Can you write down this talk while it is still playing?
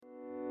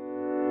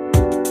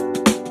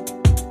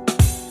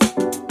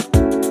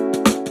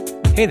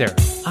Hey there,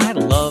 I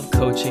love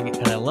coaching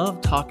and I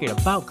love talking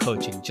about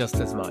coaching just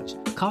as much.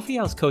 Coffee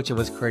House Coaching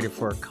was created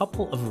for a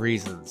couple of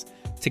reasons: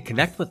 to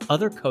connect with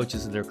other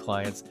coaches and their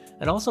clients,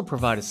 and also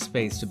provide a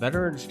space to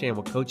better understand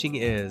what coaching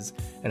is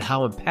and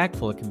how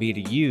impactful it can be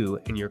to you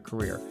and your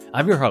career.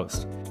 I'm your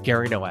host,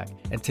 Gary Nowak,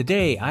 and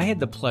today I had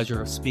the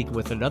pleasure of speaking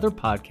with another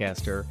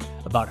podcaster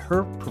about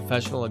her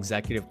professional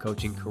executive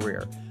coaching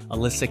career,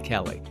 Elissa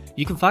Kelly.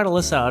 You can find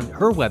Elissa on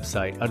her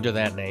website under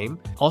that name,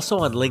 also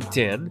on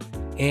LinkedIn,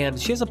 and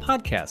she has a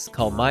podcast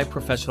called My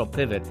Professional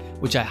Pivot,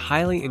 which I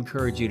highly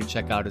encourage you to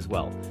check out as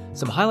well.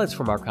 Some highlights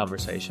from our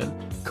conversation: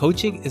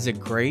 coaching is a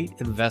great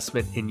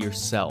investment in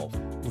yourself.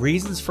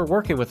 Reasons for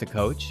working with a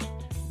coach: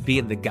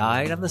 being the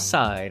guide on the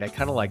side. I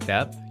kind of like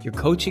that. Your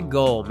coaching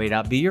goal may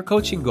not be your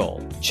coaching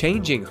goal.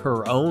 Changing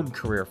her own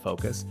career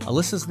focus.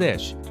 Elissa's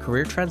niche: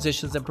 career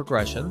transitions and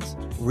progressions.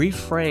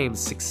 Reframe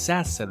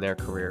success in their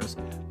careers.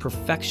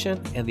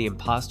 Perfection and the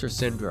imposter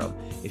syndrome.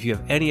 If you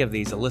have any of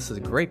these, Elissa's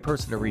a great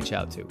person to reach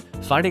out to.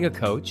 Finding a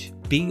coach.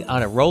 Being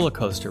on a roller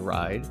coaster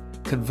ride.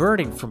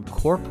 Converting from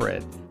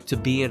corporate to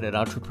being an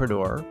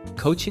entrepreneur.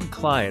 Coaching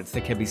clients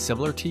that can be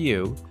similar to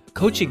you.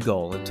 Coaching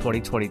goal in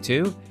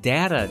 2022,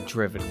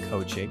 data-driven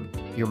coaching.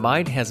 Your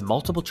mind has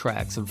multiple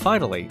tracks. And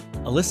finally,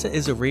 Elissa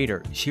is a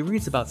reader. She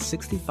reads about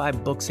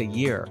 65 books a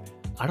year.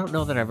 I don't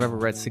know that I've ever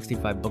read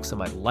 65 books in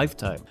my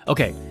lifetime.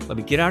 Okay, let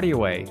me get out of your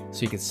way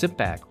so you can sit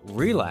back,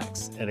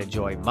 relax, and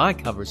enjoy my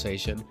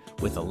conversation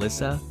with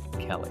Elissa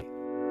Kelly.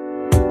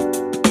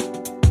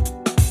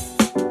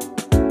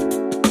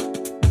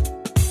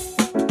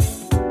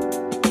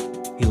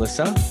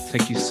 Elissa,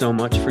 thank you so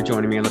much for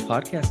joining me on the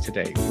podcast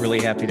today. Really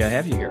happy to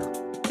have you here.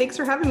 Thanks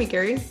for having me,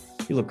 Gary.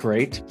 You look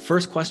great.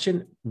 First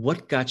question,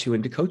 what got you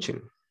into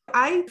coaching?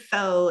 I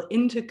fell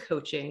into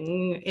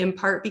coaching in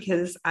part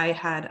because I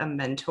had a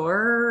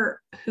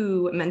mentor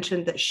who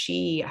mentioned that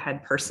she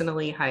had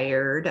personally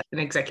hired an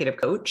executive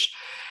coach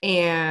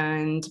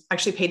and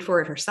actually paid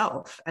for it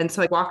herself. And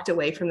so I walked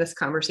away from this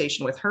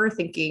conversation with her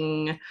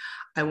thinking,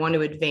 I want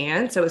to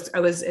advance. I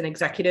was an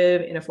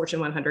executive in a Fortune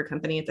 100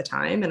 company at the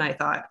time, and I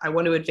thought, I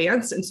want to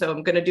advance. And so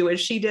I'm going to do as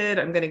she did.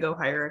 I'm going to go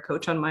hire a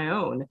coach on my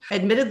own,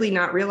 admittedly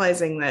not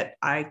realizing that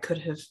I could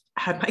have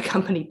had my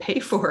company pay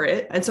for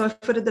it. And so I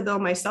footed the bill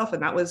myself.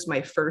 And that was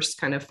my first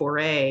kind of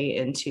foray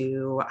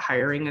into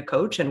hiring a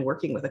coach and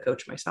working with a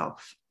coach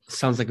myself.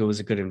 Sounds like it was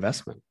a good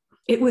investment.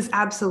 It was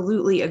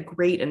absolutely a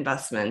great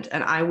investment,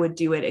 and I would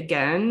do it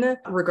again,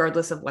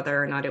 regardless of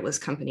whether or not it was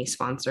company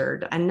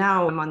sponsored. And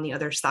now I'm on the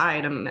other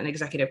side. I'm an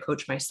executive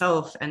coach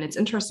myself. And it's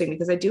interesting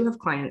because I do have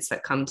clients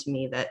that come to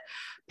me that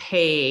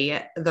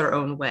pay their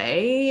own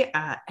way.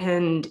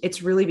 And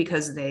it's really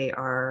because they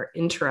are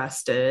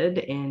interested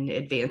in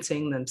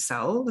advancing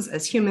themselves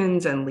as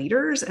humans and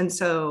leaders. And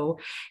so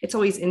it's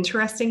always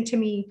interesting to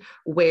me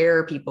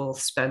where people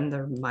spend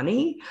their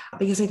money,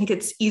 because I think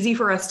it's easy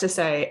for us to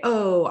say,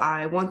 oh,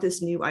 I want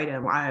this new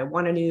item. I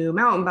want a new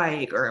mountain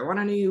bike, or I want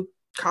a new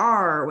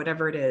car, or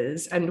whatever it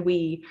is. And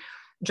we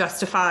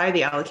justify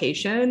the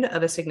allocation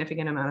of a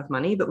significant amount of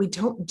money, but we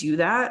don't do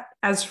that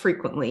as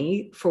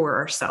frequently for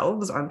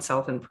ourselves on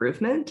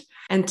self-improvement.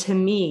 And to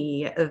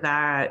me,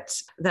 that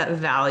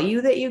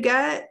value that you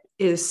get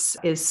is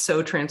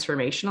so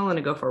transformational on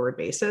a go-forward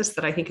basis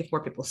that I think if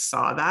more people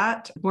saw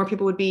that, more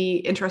people would be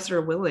interested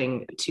or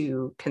willing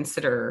to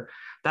consider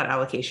that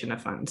allocation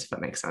of funds, if that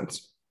makes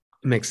sense.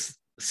 It makes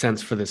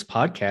sense for this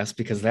podcast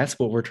because that's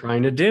what we're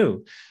trying to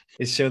do,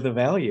 is show the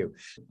value.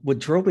 What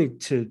drove me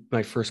to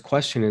my first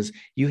question is,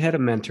 you had a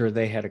mentor,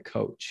 they had a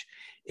coach,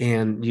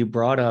 and you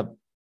brought up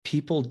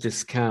people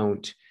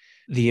discount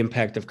the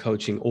impact of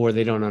coaching or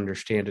they don't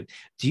understand it.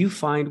 Do you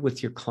find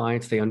with your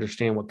clients they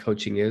understand what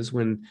coaching is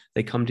when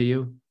they come to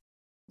you?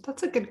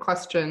 That's a good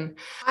question.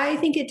 I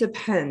think it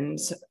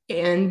depends.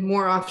 And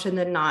more often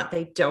than not,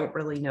 they don't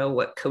really know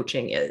what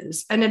coaching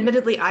is. And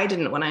admittedly, I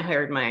didn't when I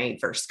hired my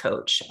first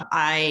coach.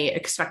 I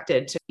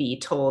expected to be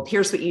told,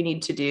 here's what you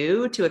need to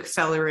do to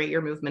accelerate your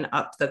movement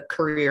up the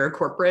career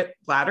corporate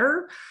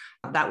ladder.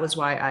 That was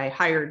why I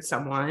hired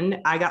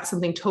someone. I got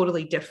something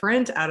totally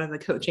different out of the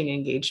coaching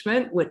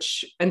engagement,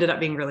 which ended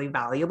up being really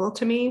valuable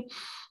to me.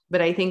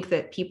 But I think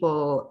that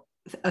people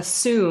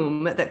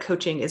assume that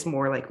coaching is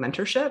more like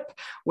mentorship,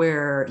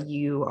 where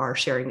you are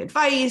sharing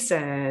advice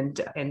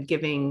and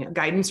giving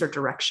guidance or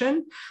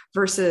direction,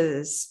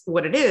 versus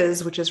what it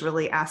is, which is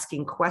really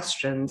asking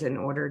questions in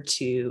order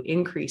to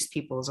increase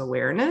people's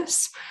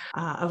awareness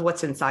of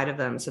what's inside of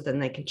them, so then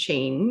they can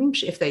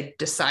change if they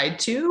decide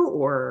to,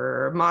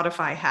 or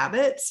modify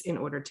habits in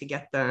order to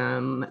get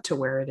them to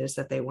where it is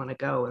that they want to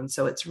go. And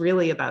so it's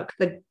really about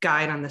the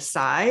guide on the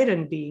side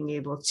and being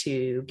able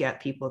to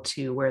get people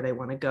to where they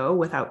want to go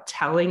without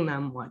telling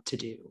them what to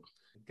do.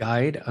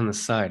 Guide on the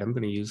side. I'm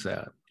going to use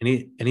that.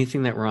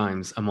 Anything that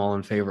rhymes, I'm all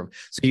in favor of.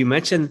 So you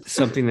mentioned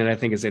something that I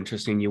think is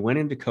interesting. You went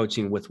into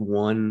coaching with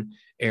one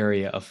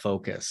area of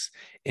focus.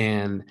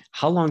 And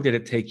how long did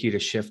it take you to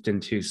shift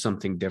into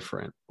something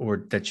different,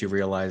 or that you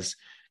realized,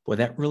 well,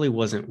 that really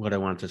wasn't what I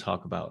wanted to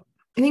talk about?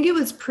 I think it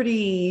was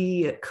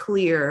pretty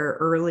clear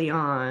early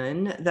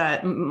on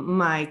that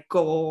my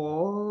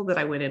goal that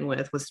I went in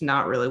with was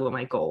not really what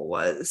my goal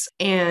was.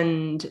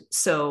 And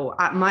so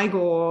my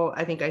goal,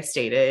 I think I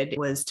stated,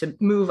 was to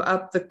move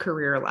up the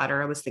career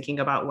ladder. I was thinking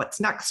about what's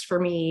next for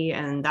me.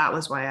 And that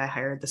was why I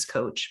hired this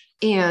coach.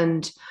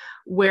 And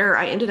where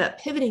I ended up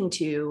pivoting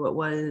to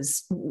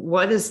was,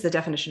 what is the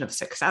definition of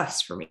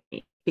success for me?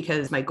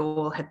 Because my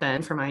goal had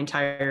been for my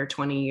entire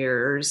 20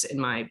 years in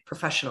my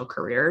professional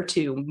career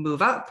to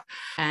move up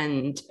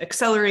and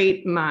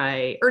accelerate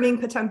my earning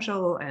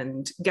potential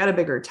and get a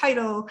bigger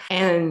title.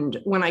 And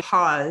when I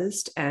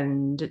paused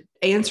and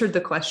answered the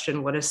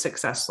question, what does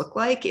success look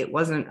like? It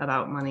wasn't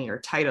about money or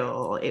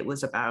title. It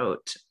was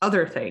about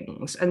other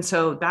things. And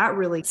so that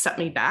really set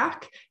me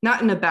back,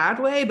 not in a bad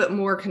way, but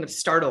more kind of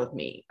startled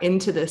me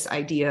into this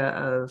idea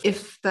of,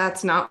 if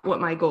that's not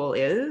what my goal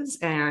is,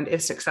 and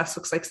if success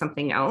looks like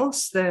something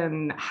else,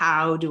 then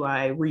how do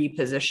I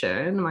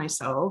reposition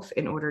myself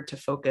in order to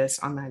focus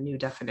on that new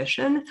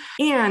definition?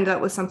 And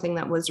that was something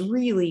that was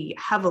really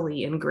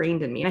heavily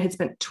ingrained in me. I had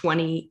spent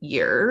 20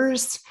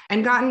 years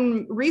and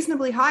gotten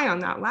reasonably high on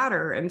that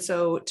ladder. And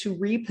so to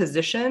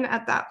reposition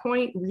at that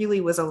point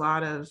really was a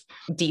lot of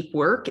deep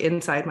work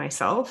inside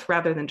myself,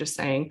 rather than just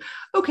saying,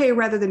 okay,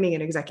 rather than being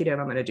an executive,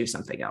 I'm going to do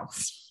something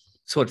else.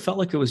 So it felt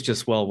like it was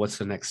just, well, what's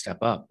the next step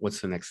up?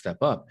 What's the next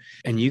step up?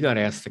 And you got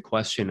asked the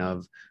question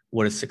of,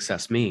 what does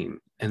success mean?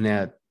 And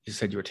that you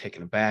said you were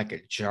taken aback,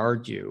 it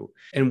jarred you.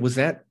 And was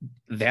that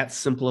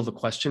simple of a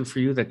question for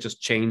you that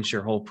just changed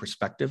your whole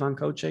perspective on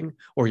coaching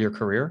or your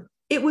career?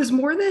 It was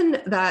more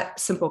than that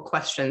simple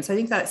question. So I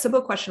think that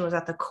simple question was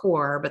at the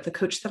core, but the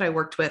coach that I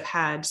worked with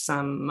had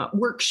some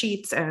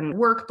worksheets and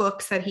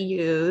workbooks that he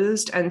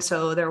used. And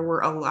so there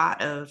were a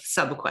lot of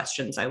sub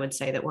questions, I would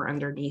say, that were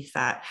underneath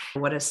that.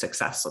 What does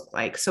success look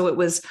like? So it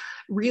was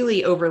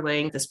really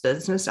overlaying this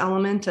business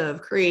element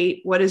of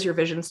what is your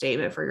vision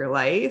statement for your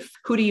life?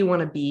 Who do you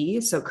want to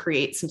be? So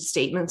create some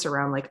statements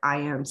around like I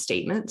am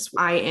statements.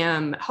 I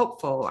am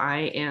helpful.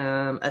 I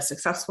am a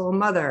successful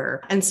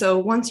mother. And so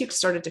once you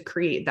started to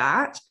create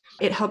that,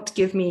 it helped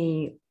give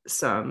me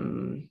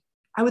some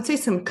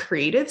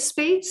creative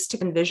space to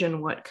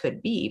envision what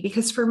could be.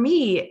 Because for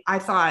me, I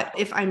thought,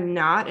 if I'm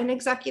not an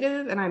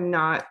executive and I'm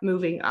not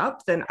moving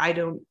up, then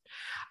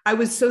I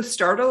was so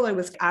startled.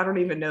 I don't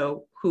even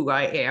know who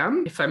I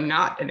am if I'm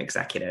not an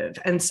executive.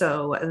 And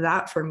so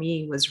that for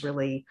me was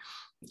really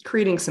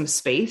creating some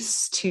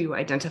space to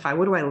identify,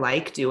 what do I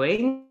like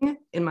doing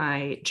in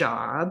my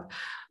job?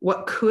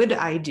 What could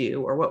I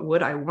do, or what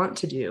would I want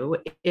to do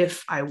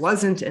if I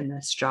wasn't in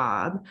this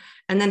job?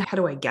 And then how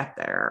do I get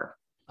there?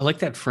 I like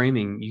that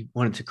framing. You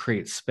wanted to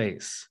create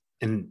space.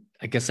 And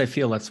I guess I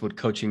feel that's what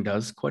coaching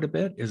does quite a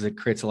bit, is it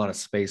creates a lot of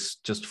space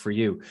just for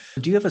you.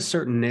 Do you have a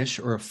certain niche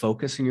or a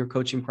focus in your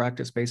coaching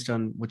practice based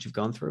on what you've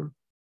gone through?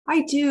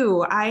 I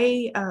do.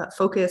 I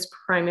focus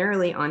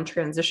primarily on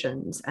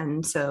transitions.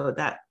 And so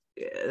that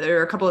there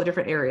are a couple of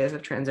different areas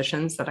of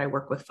transitions that I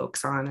work with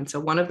folks on. And so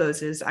one of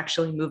those is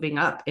actually moving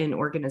up in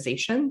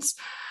organizations.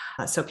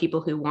 So people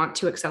who want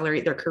to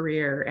accelerate their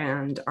career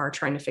and are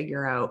trying to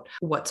figure out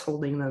what's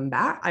holding them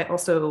back. I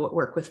also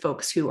work with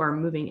folks who are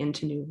moving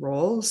into new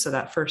roles. So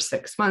that first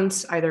 6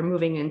 months, either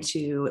moving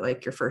into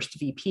like your first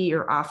VP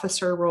or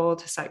officer role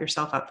to set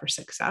yourself up for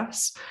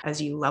success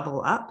as you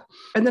level up.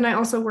 And then I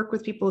also work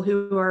with people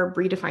who are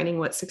redefining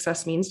what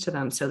success means to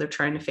them. So they're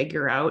trying to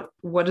figure out,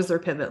 what does their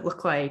pivot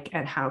look like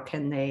and how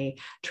can they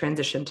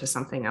transition to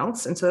something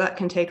else? And so that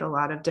can take a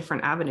lot of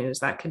different avenues.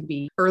 That can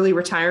be early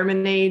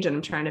retirement age, and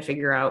I'm trying to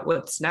figure out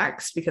what's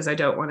next because I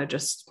don't want to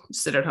just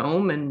sit at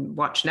home and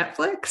watch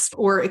Netflix.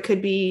 Or it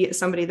could be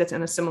somebody that's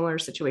in a similar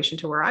situation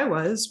to where I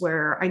was,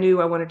 where I knew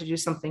I wanted to do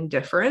something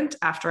different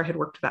after I had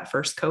worked with that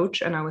first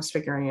coach. And I was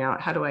figuring out,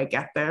 how do I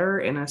get there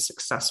in a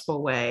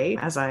successful way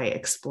as I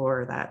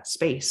explore that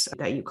space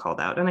that you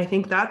called out. And I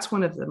think that's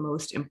one of the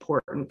most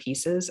important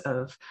pieces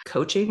of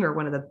coaching, or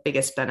one of the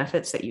biggest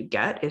benefits that you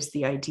get, is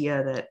the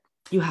idea that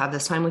you have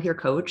this time with your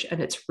coach, and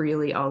it's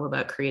really all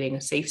about creating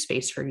a safe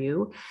space for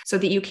you so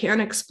that you can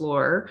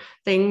explore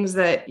things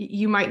that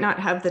you might not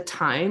have the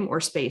time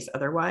or space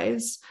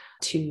otherwise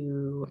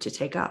to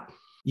take up.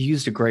 You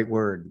used a great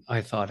word, I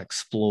thought,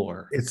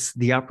 explore. It's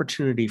the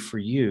opportunity for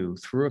you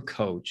through a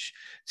coach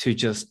to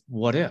just,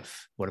 what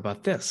if? What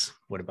about this?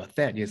 What about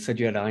that? You said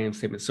you had I am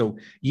statements. So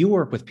you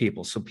work with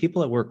people. So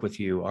people that work with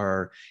you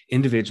are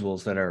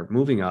individuals that are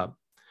moving up,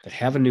 that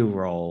have a new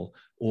role,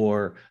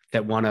 or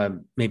that want to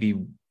maybe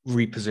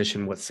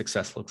reposition what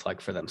success looks like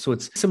for them. So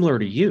it's similar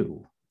to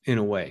you in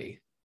a way.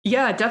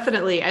 Yeah,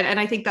 definitely. And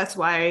I think that's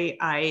why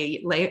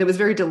it was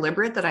very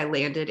deliberate that I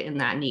landed in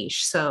that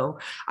niche. So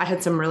I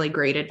had some really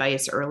great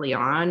advice early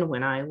on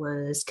when I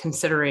was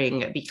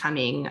considering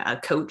becoming a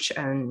coach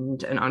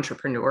and an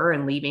entrepreneur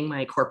and leaving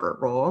my corporate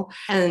role.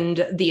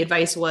 And the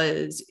advice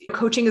was,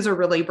 coaching is a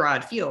really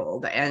broad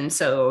field. And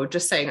so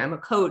just saying I'm a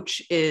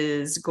coach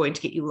is going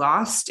to get you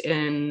lost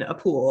in a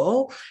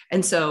pool.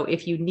 And so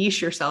if you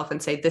niche yourself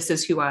and say, this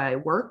is who I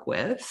work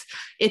with,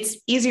 it's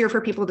easier for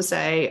people to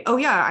say, oh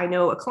yeah, I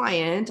know a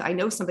client environment, I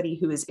know somebody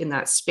who is in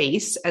that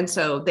space. And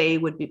so they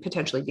would be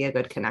potentially be a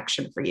good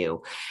connection for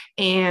you.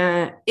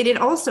 And it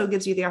also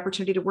gives you the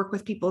opportunity to work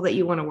with people that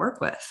you want to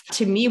work with.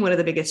 To me, one of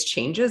the biggest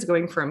changes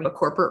going from a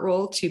corporate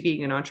role to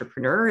being an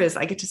entrepreneur is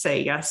I get to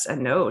say yes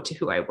and no to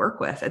who I work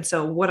with. And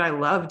so what I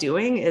love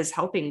doing is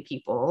helping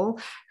people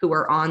who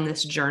are on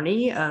this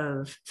journey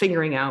of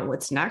figuring out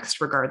what's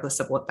next, regardless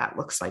of what that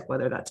looks like,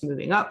 whether that's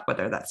moving up,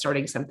 whether that's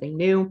starting something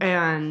new.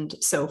 And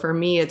so for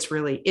me,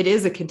 it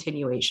is a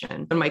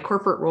continuation. In my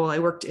corporate role, I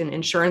worked in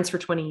insurance for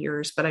 20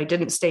 years, but I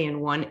didn't stay in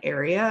one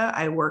area.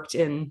 I worked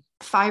in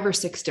 5 or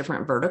 6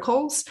 different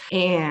verticals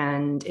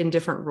and in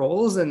different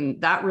roles.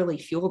 And that really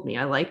fueled me.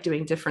 I like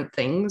doing different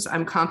things.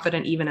 I'm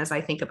confident, even as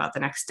I think about the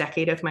next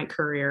decade of my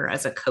career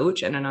as a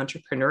coach and an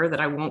entrepreneur, that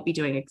I won't be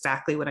doing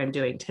exactly what I'm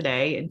doing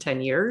today in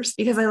 10 years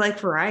because I like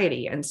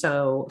variety. And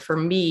so for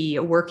me,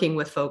 working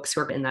with folks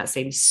who are in that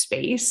same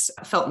space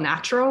felt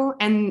natural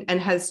and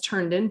has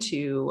turned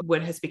into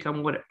what has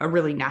become a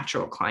really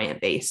natural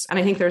client base. And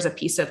I think there's a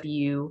piece of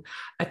you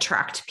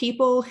attract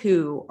people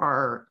who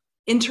are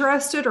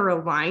interested or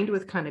aligned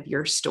with kind of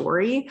your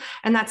story.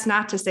 And that's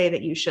not to say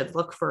that you should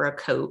look for a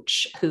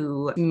coach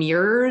who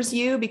mirrors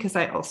you, because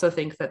I also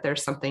think that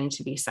there's something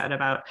to be said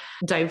about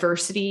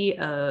diversity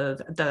of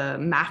the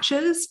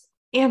matches.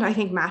 And I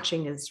think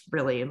matching is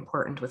really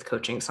important with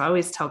coaching. So I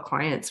always tell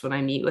clients when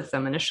I meet with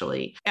them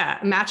initially, yeah,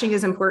 matching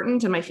is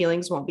important and my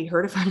feelings won't be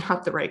hurt if I'm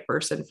not the right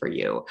person for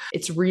you.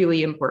 It's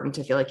really important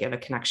to feel like you have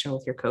a connection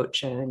with your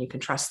coach and you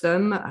can trust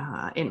them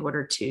in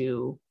order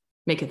to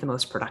make it the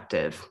most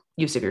productive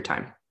use of your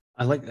time.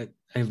 I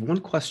have one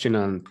question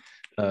on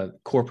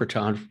corporate to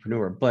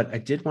entrepreneur, but I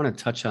did want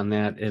to touch on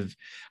that.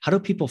 How do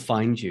people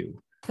find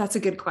you? That's a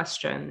good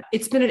question.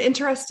 It's been an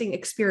interesting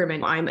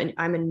experiment. I'm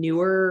a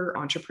newer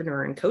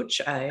entrepreneur and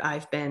coach.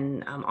 I've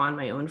been on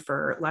my own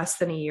for less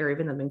than a year,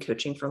 even though I've been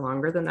coaching for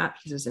longer than that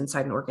because I was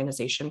inside an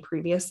organization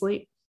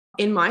previously.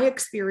 In my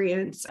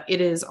experience,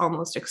 it is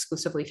almost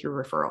exclusively through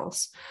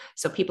referrals.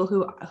 So people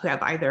who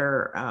have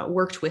either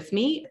worked with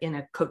me in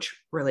a coach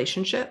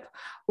relationship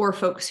or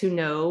folks who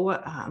know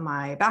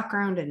my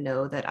background and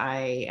know that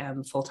I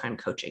am full-time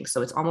coaching.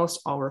 So it's almost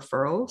all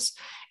referrals.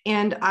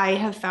 And I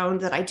have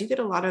found that I do get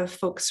a lot of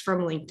folks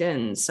from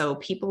LinkedIn. So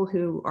people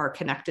who are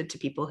connected to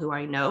people who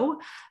I know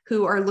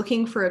who are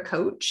looking for a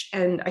coach.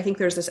 And I think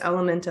there's this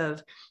element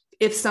of,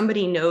 if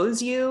somebody knows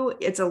you,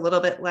 it's a little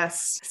bit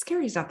less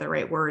scary is not the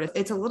right word.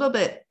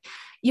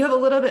 You have a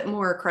little bit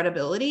more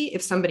credibility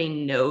if somebody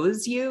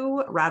knows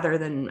you rather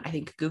than, I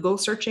think, Google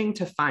searching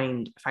to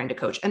find a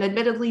coach. And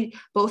admittedly,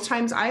 both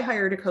times I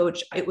hired a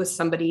coach, it was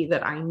somebody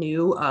that I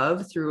knew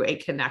of through a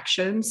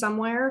connection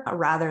somewhere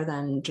rather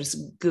than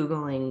just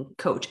Googling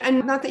coach.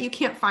 And not that you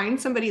can't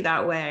find somebody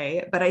that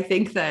way, but I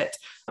think that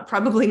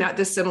probably not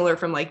dissimilar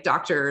from like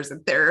doctors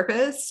and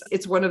therapists.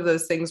 It's one of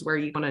those things where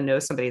you want to know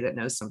somebody that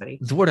knows somebody.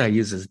 The word I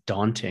use is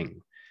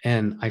daunting.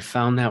 And I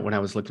found that when I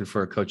was looking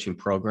for a coaching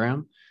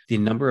program, the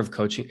number of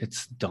coaching,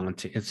 it's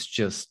daunting.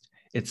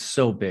 It's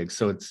so big.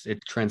 So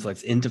it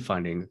translates into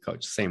finding a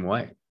coach the same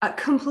way. I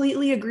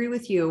completely agree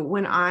with you.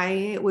 When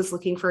I was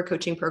looking for a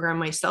coaching program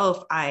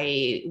myself,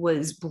 I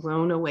was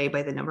blown away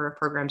by the number of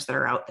programs that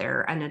are out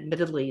there and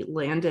admittedly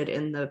landed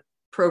in the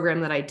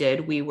program that I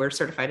did. We were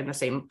certified in the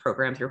same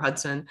program through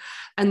Hudson.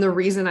 And the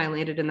reason I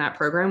landed in that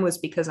program was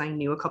because I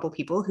knew a couple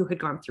people who had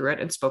gone through it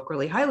and spoke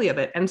really highly of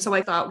it. And so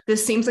I thought,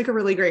 this seems like a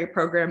really great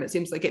program. It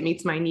seems like it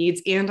meets my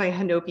needs. And I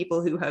know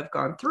people who have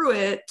gone through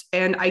it.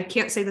 And I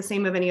can't say the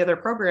same of any other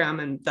program.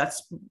 And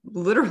that's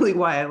literally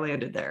why I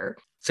landed there.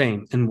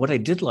 Same. And what I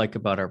did like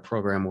about our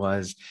program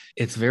was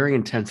it's very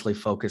intensely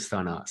focused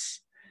on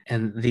us.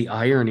 And the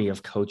irony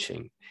of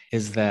coaching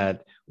is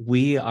that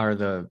we are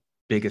the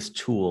biggest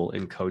tool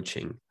in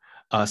coaching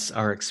us,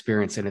 our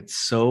experience. And it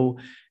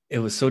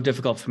was so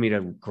difficult for me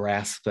to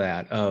grasp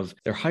that of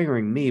they're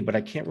hiring me, but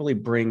I can't really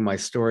bring my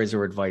stories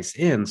or advice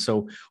in.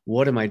 So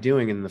what am I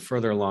doing? And the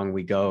further along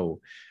we go,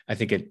 I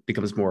think it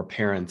becomes more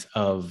apparent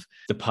of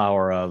the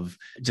power of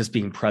just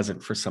being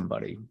present for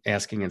somebody,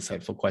 asking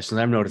insightful questions.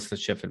 I've noticed the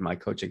shift in my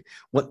coaching.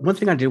 One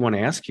thing I did want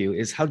to ask you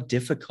is how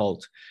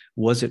difficult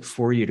was it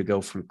for you to go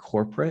from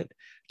corporate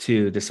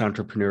to this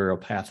entrepreneurial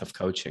path of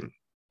coaching?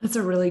 That's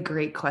a really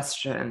great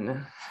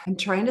question. I'm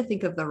trying to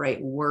think of the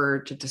right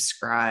word to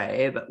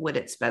describe what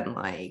it's been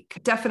like.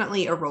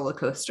 Definitely a roller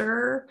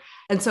coaster.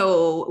 And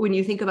so when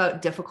you think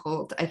about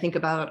difficult, I think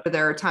about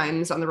there are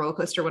times on the roller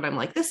coaster when I'm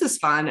like, this is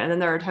fun. And then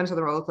there are times on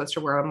the roller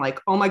coaster where I'm like,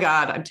 oh my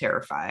God, I'm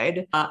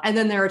terrified. And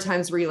then there are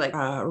times where you like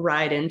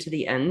ride into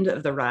the end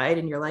of the ride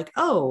and you're like,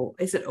 oh,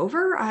 is it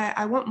over?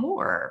 I want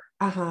more.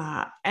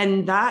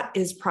 And that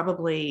is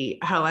probably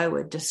how I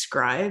would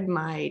describe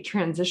my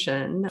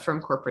transition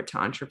from corporate to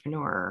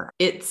entrepreneur.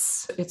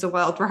 It's a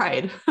wild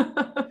ride.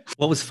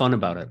 What was fun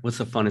about it? What's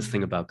the funnest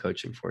thing about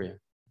coaching for you?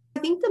 I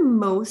think the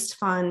most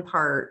fun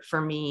part for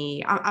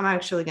me, I'm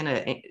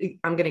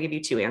going to give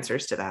you 2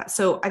 answers to that.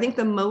 So I think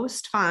the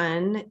most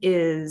fun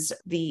is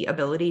the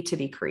ability to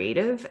be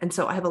creative. And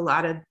so I have a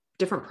lot of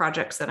different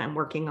projects that I'm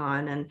working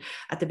on. And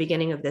at the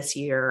beginning of this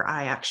year,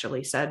 I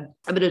actually said,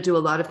 I'm going to do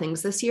a lot of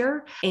things this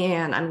year,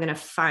 and I'm going to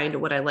find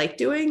what I like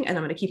doing, and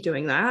I'm going to keep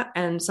doing that.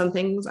 And some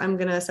things I'm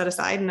going to set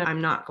aside, and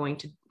I'm not going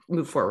to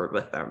move forward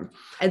with them.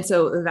 And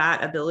so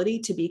that ability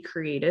to be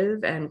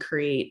creative and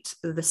create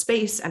the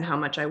space and how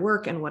much I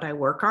work and what I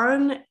work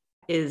on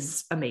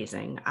is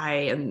amazing. I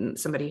am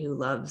somebody who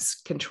loves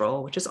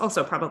control, which is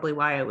also probably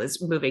why I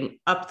was moving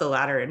up the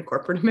ladder in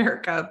corporate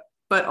America.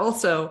 But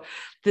also,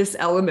 this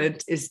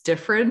element is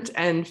different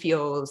and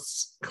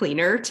feels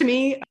cleaner to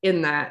me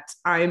in that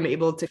I'm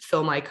able to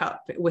fill my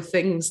cup with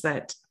things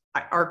that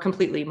are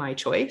completely my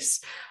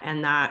choice.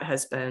 And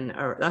that's been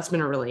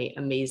a really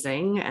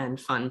amazing and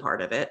fun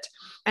part of it.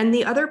 And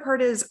the other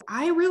part is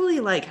I really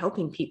like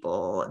helping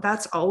people.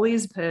 That's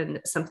always been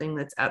something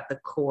that's at the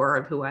core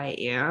of who I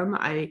am.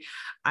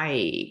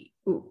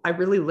 I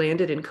really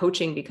landed in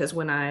coaching because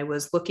when I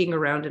was looking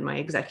around in my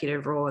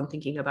executive role and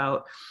thinking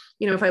about,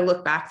 if I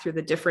look back through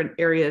the different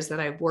areas that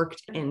I've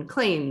worked in,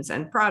 claims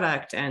and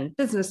product and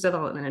business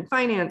development and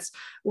finance,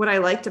 what I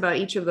liked about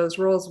each of those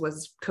roles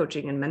was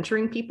coaching and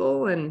mentoring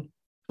people. And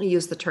I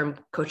use the term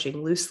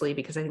coaching loosely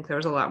because I think there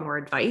was a lot more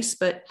advice,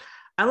 but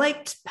I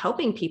liked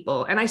helping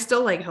people, and I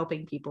still like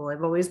helping people.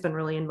 I've always been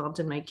really involved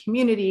in my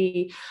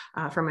community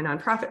from a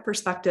nonprofit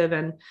perspective,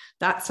 and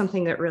that's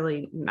something that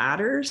really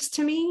matters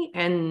to me.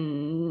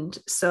 And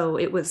so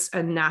it was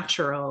a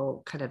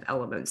natural kind of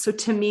element. So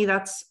to me,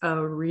 that's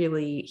a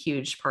really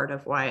huge part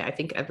of why I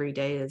think every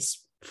day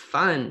is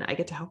fun. I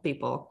get to help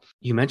people.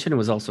 You mentioned it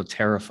was also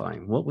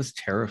terrifying. What was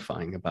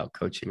terrifying about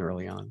coaching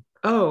early on?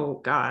 Oh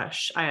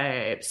gosh,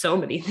 so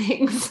many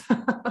things.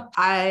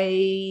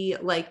 I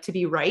like to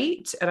be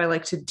right and I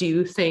like to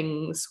do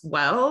things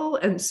well.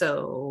 And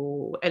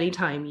so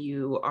anytime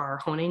you are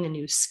honing a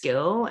new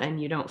skill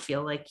and you don't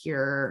feel like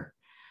you're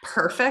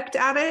perfect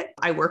at it,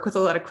 I work with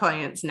a lot of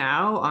clients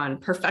now on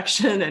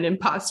perfection and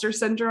imposter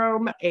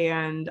syndrome.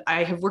 And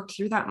I have worked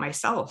through that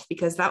myself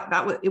because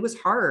it was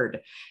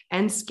hard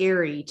and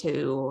scary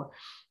to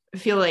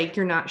feel like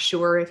you're not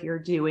sure if you're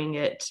doing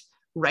it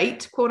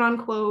right, quote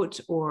unquote,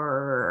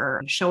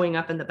 or showing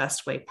up in the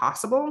best way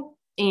possible.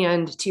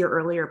 And to your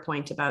earlier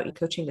point about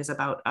coaching is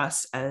about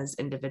us as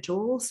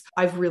individuals,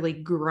 I've really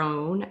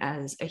grown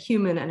as a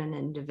human and an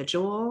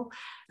individual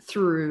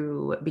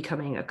through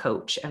becoming a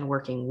coach and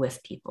working with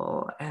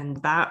people. And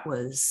that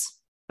was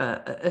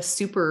a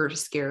super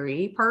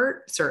scary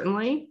part,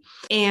 certainly.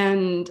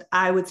 And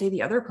I would say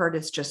the other part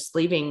is just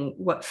leaving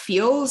what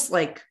feels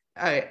like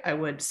I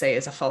would say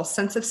is a false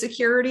sense of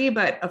security,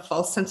 but a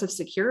false sense of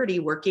security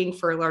working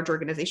for a large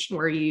organization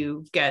where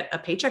you get a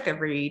paycheck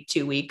every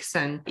 2 weeks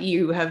and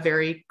you have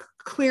very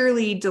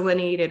clearly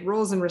delineated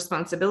roles and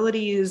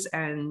responsibilities,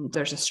 and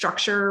there's a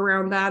structure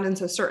around that. And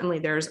so certainly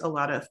there's a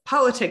lot of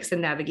politics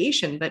and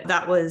navigation, but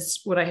that was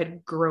what I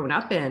had grown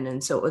up in.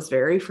 And so it was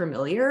very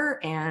familiar,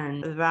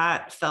 and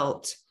that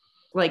felt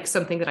like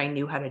something that I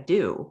knew how to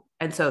do.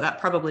 And so that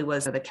probably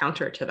was the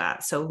counter to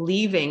that. So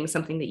leaving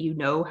something that you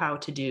know how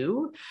to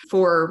do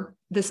for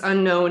this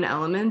unknown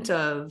element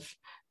of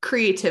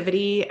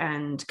creativity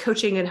and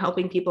coaching and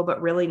helping people,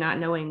 but really not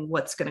knowing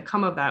what's going to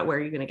come of that, where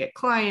you're going to get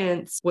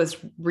clients, was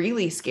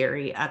really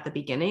scary at the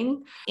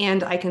beginning.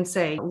 And I can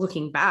say,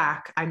 looking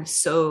back, I'm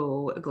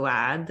so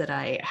glad that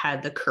I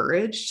had the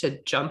courage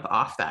to jump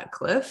off that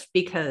cliff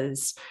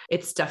because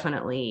it's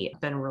definitely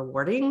been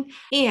rewarding.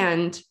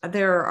 And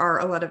there are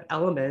a lot of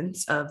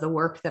elements of the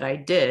work that I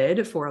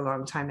did for a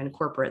long time in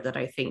corporate that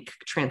I think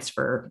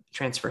transfer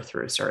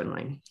through,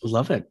 certainly.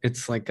 Love it.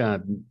 It's like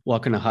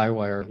walking a high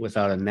wire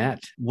without a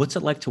net. What's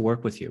it like to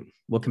work with you?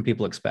 What can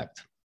people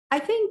expect? I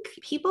think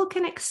people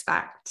can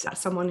expect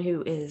someone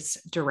who is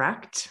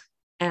direct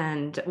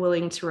and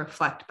willing to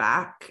reflect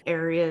back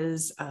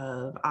areas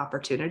of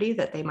opportunity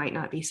that they might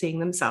not be seeing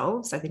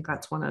themselves. I think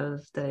that's one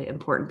of the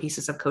important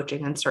pieces of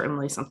coaching, and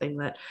certainly something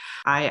that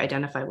I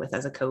identify with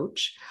as a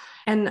coach.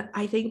 And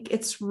I think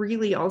it's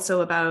really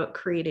also about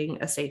creating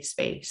a safe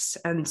space.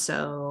 And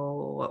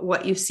so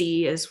what you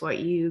see is what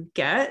you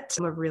get.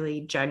 I'm a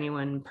really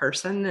genuine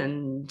person.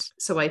 And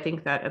so I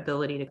think that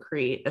ability to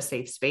create a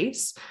safe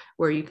space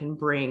where you can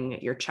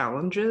bring your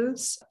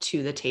challenges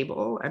to the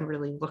table and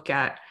really look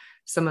at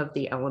some of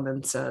the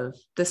elements of,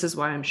 this is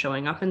why I'm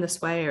showing up in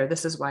this way, or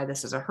this is why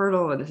this is a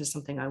hurdle, and this is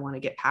something I want to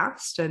get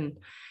past. And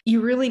you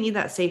really need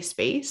that safe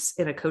space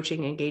in a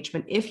coaching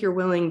engagement if you're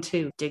willing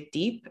to dig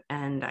deep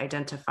and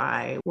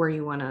identify where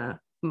you want to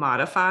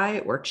modify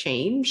or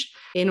change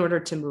in order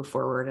to move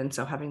forward. And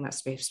so having that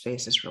safe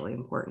space is really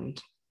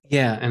important.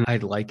 Yeah, and I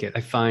like it.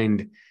 I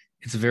find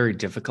it's very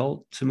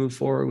difficult to move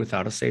forward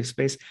without a safe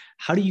space.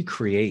 How do you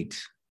create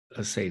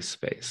a safe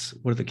space?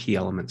 What are the key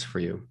elements for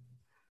you?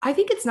 I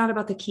think it's not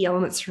about the key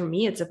elements for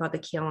me, it's about the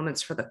key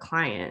elements for the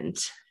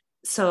client.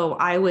 So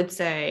I would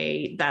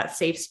say that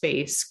safe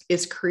space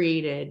is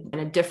created in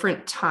a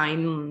different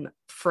time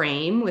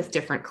frame with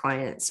different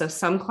clients. So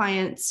some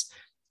clients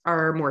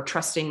are more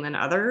trusting than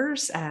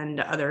others, and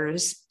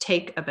others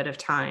take a bit of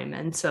time.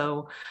 And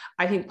so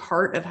I think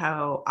part of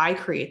how I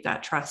create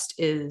that trust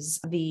is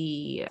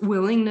the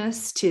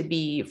willingness to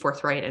be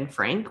forthright and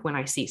frank when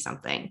I see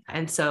something.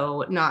 And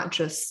so not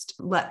just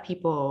let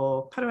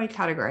people, how do I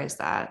categorize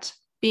that?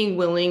 Being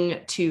willing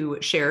to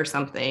share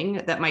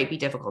something that might be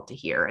difficult to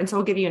hear. And so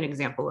I'll give you an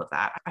example of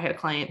that. I had a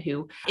client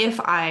who, if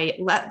I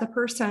let the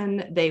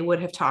person, they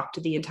would have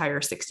talked the entire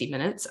 60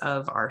 minutes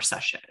of our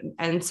session.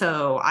 And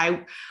so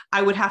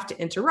I would have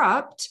to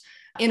interrupt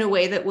in a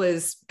way that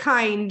was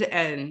kind.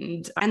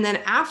 And then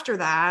after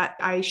that,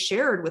 I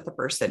shared with the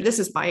person, this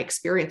is my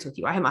experience with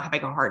you. I am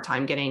having a hard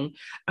time getting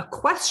a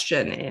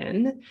question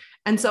in.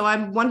 And so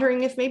I'm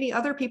wondering if maybe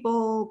other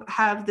people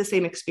have the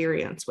same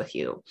experience with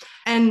you.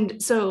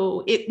 And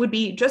so it would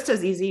be just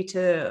as easy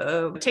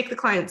to take the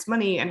client's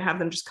money and have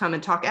them just come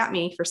and talk at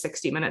me for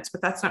 60 minutes,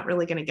 but that's not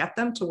really going to get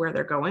them to where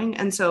they're going.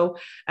 And so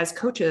as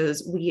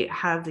coaches, we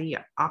have the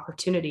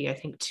opportunity, I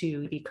think,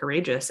 to be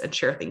courageous and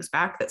share things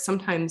back that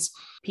sometimes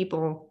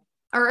people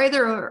are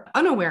either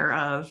unaware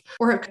of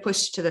or have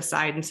pushed to the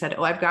side and said,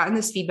 oh, I've gotten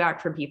this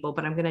feedback from people,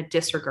 but I'm going to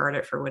disregard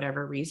it for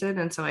whatever reason.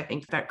 And so I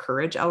think that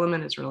courage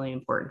element is really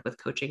important with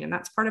coaching. And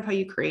that's part of how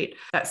you create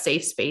that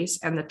safe space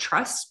and the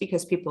trust,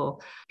 because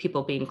people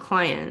being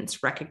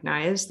clients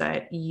recognize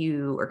that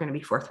you are going to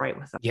be forthright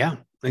with them. Yeah.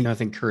 And I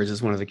think courage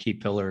is one of the key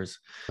pillars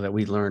that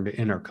we learned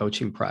in our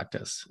coaching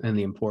practice and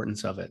the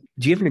importance of it.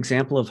 Do you have an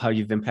example of how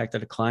you've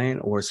impacted a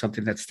client or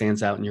something that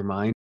stands out in your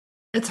mind?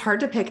 It's hard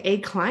to pick a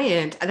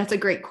client. That's a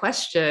great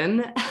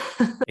question.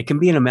 It can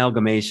be an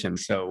amalgamation.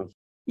 So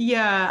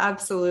yeah,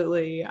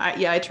 absolutely.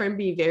 I try and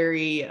be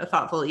very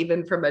thoughtful,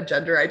 even from a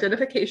gender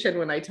identification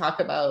when I talk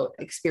about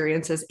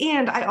experiences.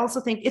 And I also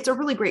think it's a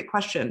really great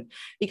question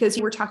because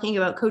we're talking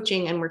about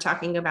coaching and we're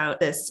talking about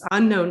this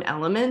unknown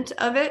element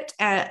of it.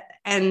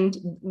 And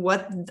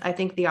what I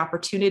think the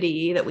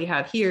opportunity that we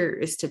have here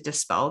is to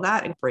dispel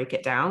that and break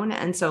it down.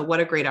 And so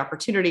what a great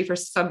opportunity for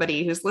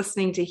somebody who's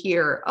listening to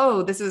hear,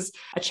 oh, this is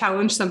a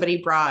challenge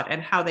somebody brought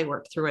and how they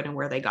worked through it and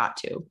where they got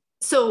to.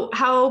 So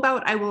how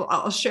about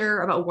I'll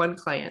share about one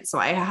client. So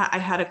I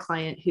had a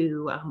client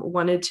who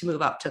wanted to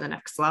move up to the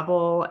next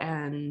level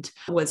and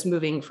was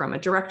moving from a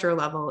director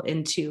level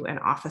into an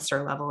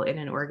officer level in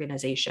an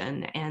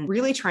organization and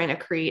really trying to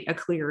create a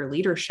clear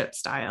leadership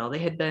style. They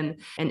had been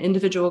an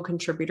individual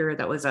contributor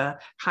that was a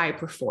high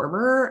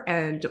performer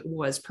and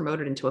was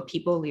promoted into a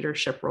people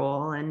leadership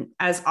role. And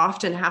as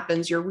often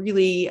happens, you're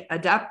really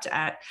adept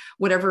at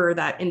whatever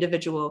that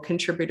individual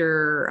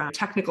contributor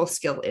technical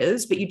skill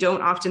is, but you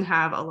don't often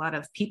have a lot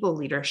of people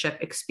leadership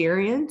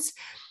experience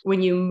when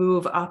you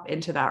move up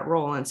into that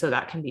role. And so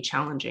that can be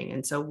challenging.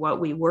 And so what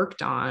we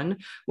worked on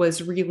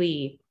was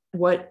really,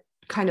 what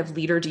kind of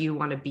leader do you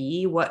want to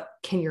be? What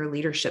can your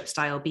leadership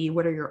style be?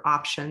 What are your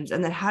options?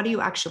 And then how do you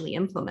actually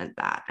implement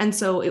that? And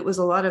so it was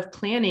a lot of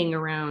planning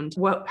around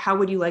how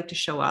would you like to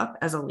show up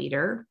as a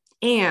leader?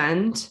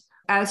 And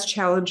as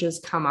challenges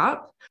come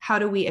up, how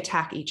do we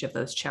attack each of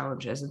those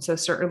challenges? And so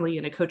certainly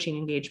in a coaching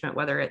engagement,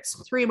 whether it's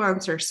 3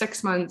 months or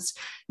 6 months,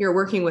 you're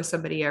working with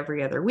somebody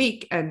every other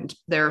week and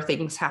there are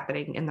things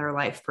happening in their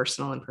life,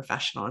 personal and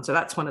professional. And so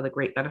that's one of the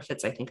great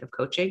benefits, I think, of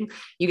coaching.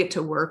 You get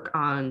to work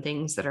on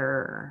things that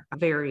are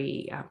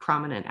very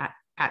prominent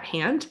at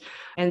hand.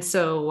 And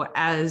so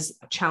as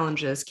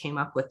challenges came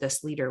up with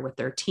this leader, with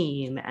their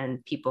team,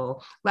 and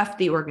people left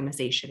the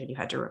organization and you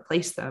had to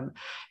replace them,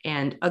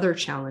 and other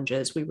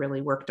challenges, we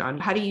really worked on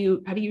how do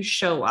you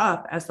show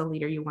up as the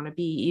leader you want to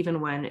be, even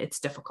when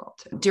it's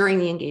difficult. During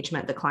the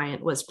engagement, the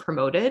client was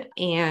promoted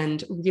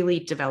and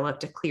really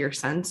developed a clear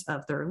sense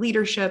of their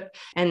leadership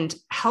and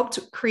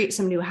helped create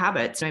some new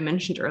habits. And I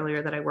mentioned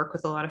earlier that I work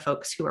with a lot of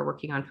folks who are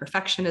working on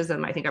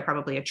perfectionism. I think I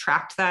probably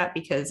attract that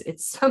because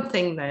it's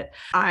something that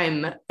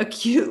I'm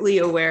acutely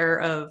aware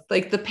of,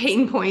 like the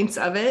pain points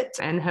of it,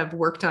 and have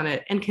worked on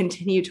it and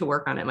continue to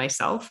work on it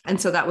myself.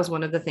 And so that was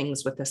one of the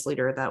things with this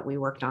leader that we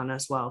worked on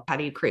as well. How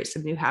do you create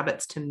some new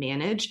habits to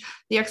manage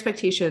the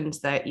expectations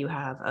that you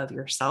have of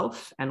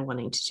yourself and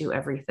wanting to do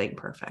everything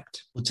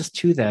perfect? Well, just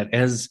to that,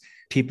 as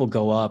people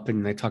go up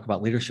and they talk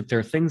about leadership, there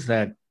are things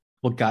that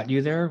what got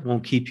you there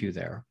won't keep you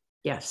there.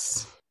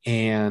 Yes.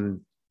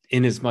 And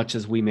in as much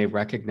as we may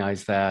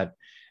recognize that,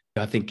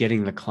 I think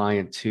getting the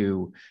client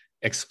to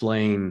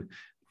explain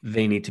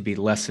they need to be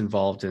less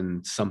involved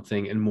in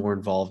something and more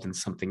involved in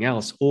something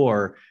else.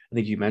 Or I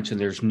think you mentioned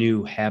there's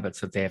new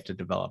habits that they have to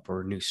develop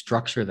or a new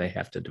structure they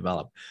have to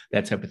develop,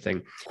 that type of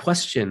thing.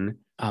 Question,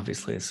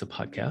 obviously, it's a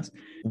podcast.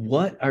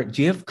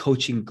 Do you have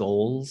coaching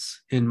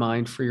goals in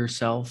mind for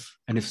yourself?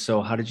 And if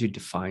so, how did you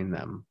define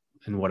them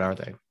and what are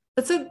they?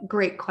 That's a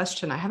great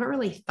question. I haven't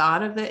really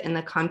thought of it in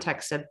the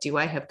context of, do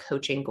I have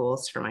coaching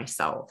goals for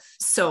myself?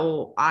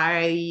 So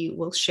I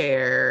will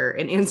share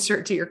an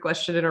answer to your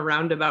question in a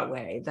roundabout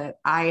way, that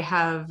I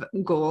have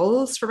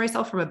goals for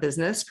myself from a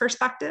business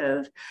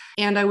perspective.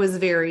 And I was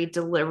very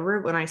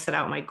deliberate when I set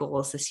out my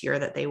goals this year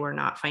that they were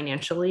not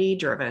financially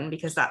driven,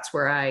 because that's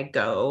where I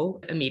go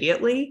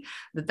immediately.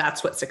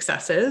 That's what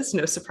success is.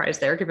 No surprise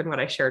there, given what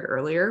I shared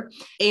earlier.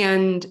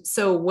 And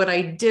so what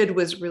I did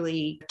was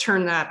really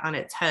turn that on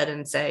its head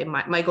and say,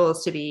 my goal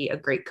is to be a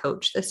great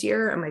coach this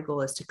year, and my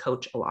goal is to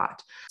coach a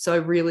lot. So I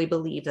really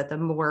believe that the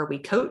more we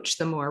coach,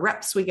 the more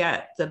reps we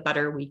get, the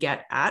better we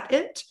get at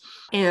it.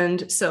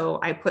 And so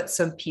I put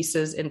some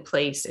pieces in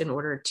place in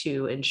order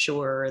to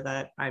ensure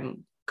that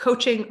I'm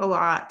coaching a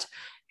lot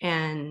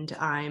and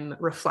I'm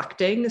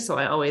reflecting. So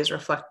I always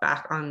reflect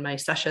back on my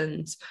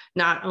sessions,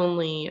 not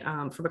only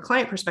from a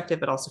client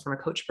perspective, but also from a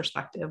coach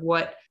perspective.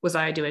 What was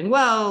I doing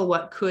well?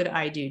 What could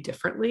I do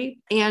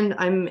differently? And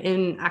I'm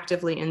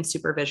actively in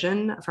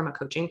supervision from a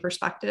coaching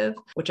perspective,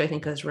 which I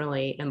think is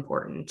really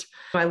important.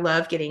 I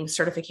love getting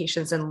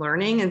certifications and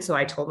learning. And so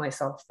I told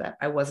myself that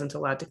I wasn't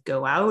allowed to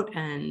go out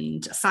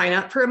and sign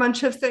up for a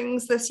bunch of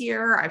things this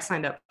year. I've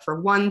signed up for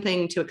one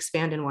thing to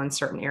expand in one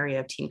certain area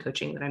of team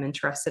coaching that I'm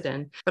interested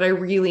in, but I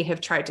really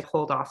have tried to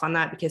hold off on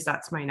that because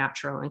that's my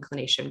natural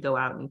inclination, go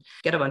out and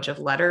get a bunch of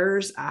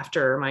letters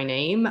after my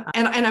name.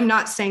 And I'm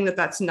not saying that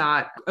that's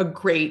not a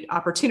great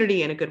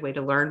opportunity and a good way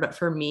to learn, but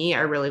for me, I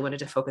really wanted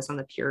to focus on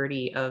the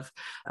purity of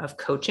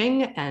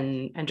coaching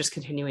and just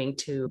continuing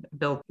to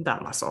build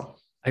that muscle.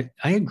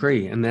 I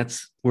agree. And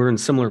we're in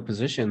similar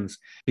positions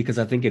because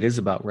I think it is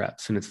about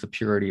reps and it's the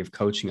purity of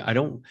coaching.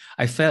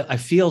 I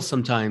feel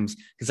sometimes,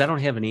 because I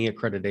don't have any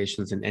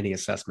accreditations in any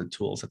assessment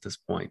tools at this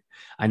point.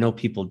 I know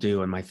people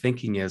do. And my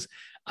thinking is,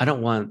 I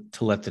don't want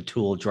to let the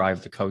tool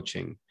drive the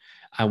coaching.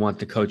 I want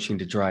the coaching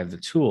to drive the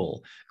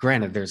tool.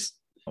 Granted, there's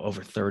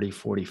over 30,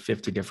 40,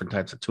 50 different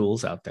types of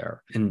tools out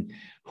there. And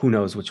who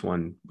knows which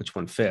one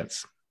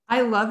fits.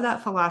 I love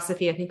that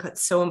philosophy. I think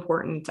that's so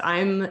important.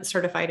 I'm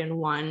certified in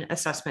one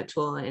assessment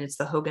tool, and it's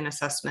the Hogan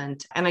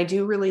assessment. And I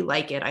do really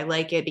like it. I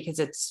like it because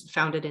it's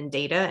founded in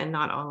data, and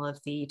not all of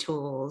the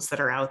tools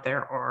that are out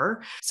there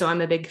are. So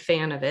I'm a big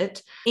fan of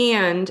it.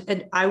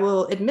 And I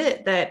will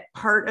admit that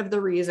part of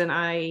the reason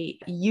I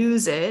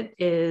use it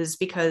is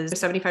because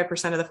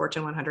 75% of the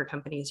Fortune 100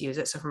 companies use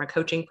it. So from a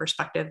coaching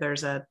perspective,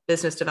 there's a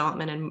business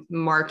development and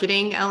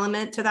marketing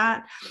element to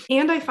that.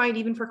 And I find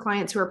even for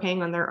clients who are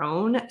paying on their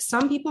own,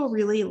 some people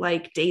really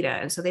like data.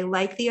 And so they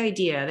like the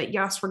idea that,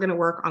 yes, we're going to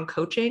work on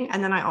coaching.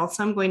 And then I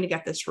also am going to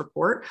get this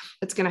report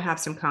that's going to have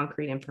some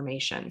concrete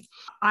information.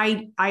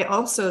 I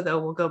also, though,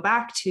 will go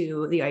back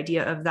to the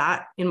idea of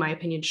that, in my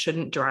opinion,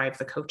 shouldn't drive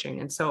the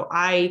coaching. And so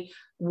I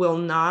will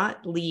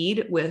not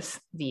lead with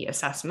the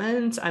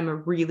assessments. I'm a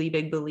really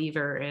big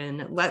believer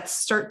in, let's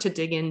start to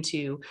dig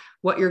into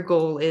what your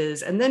goal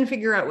is and then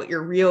figure out what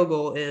your real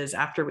goal is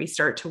after we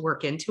start to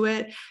work into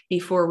it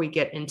before we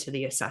get into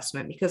the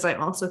assessment. Because I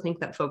also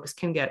think that folks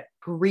can get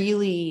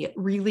really,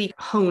 really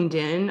honed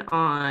in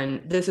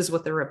on, this is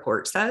what the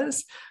report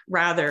says,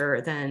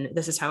 rather than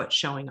this is how it's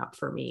showing up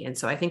for me. And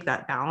so I think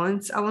that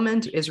balance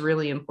element is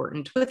really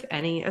important with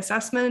any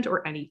assessment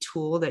or any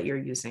tool that you're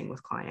using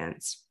with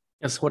clients.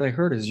 Yes, what I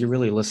heard is you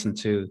really listen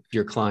to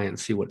your client and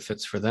see what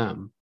fits for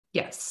them.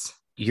 Yes.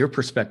 Your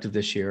perspective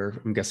this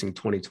year, I'm guessing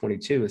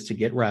 2022, is to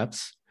get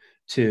reps,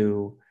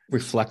 to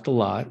reflect a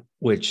lot,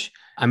 which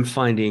I'm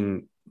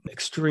finding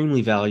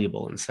extremely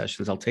valuable in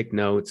sessions. I'll take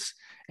notes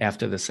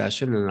after the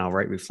session and I'll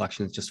write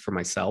reflections just for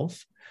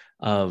myself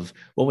of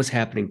what was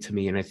happening to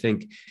me. And I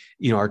think,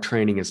 our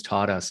training has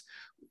taught us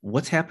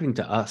what's happening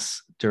to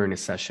us during a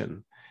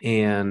session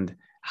and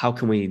how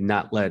can we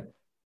not let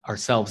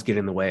ourselves get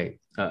in the way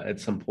at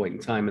some point in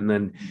time. And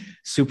then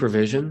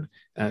supervision.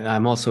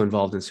 I'm also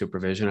involved in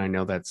supervision. I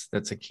know that's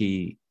a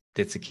key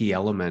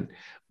element.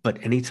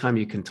 But anytime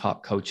you can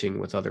talk coaching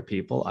with other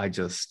people,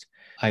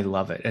 I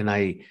love it. And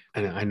I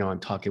know I'm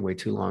talking way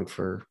too long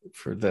for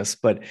this,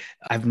 but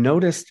I've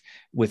noticed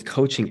with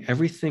coaching,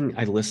 everything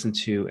I listen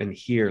to and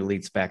hear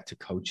leads back to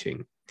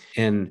coaching.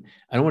 And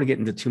I don't want to get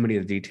into too many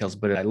of the details,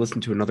 but I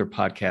listened to another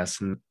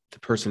podcast and the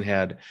person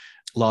had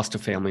lost a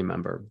family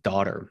member,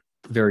 daughter,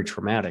 very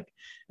traumatic.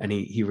 And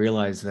he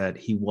realized that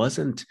he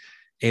wasn't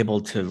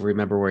able to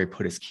remember where he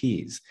put his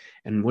keys.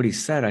 And what he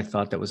said, I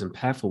thought that was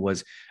impactful,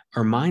 was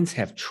our minds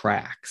have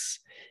tracks.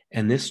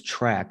 And this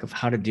track of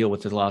how to deal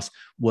with the loss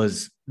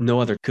was no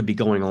other could be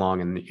going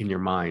along in your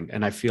mind.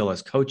 And I feel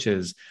as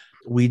coaches,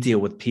 we deal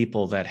with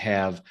people that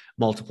have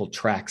multiple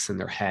tracks in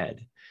their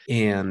head.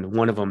 And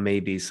one of them may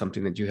be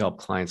something that you help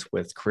clients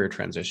with, career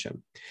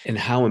transition. And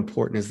how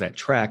important is that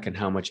track and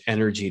how much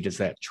energy does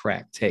that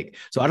track take?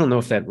 So I don't know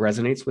if that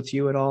resonates with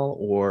you at all,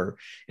 or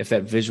if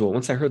that visual,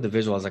 once I heard the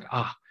visual, I was like,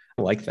 I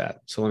like that.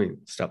 So let me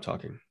stop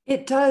talking.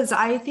 It does.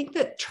 I think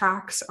that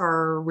tracks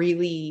are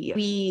really,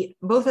 we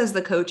both as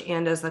the coach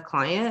and as the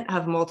client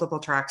have multiple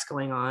tracks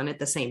going on at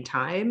the same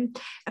time.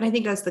 And I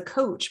think as the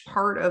coach,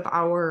 part of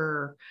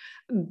our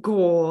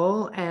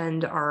goal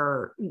and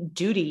our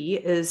duty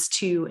is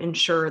to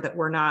ensure that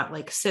we're not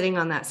like sitting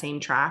on that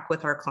same track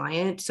with our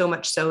client, so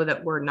much so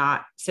that we're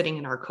not sitting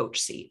in our coach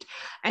seat.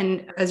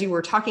 And as you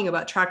were talking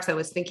about tracks, I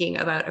was thinking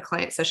about a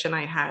client session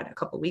I had a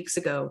couple of weeks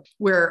ago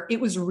where it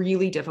was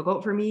really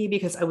difficult for me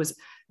because I was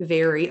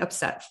very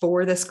upset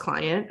for this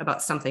client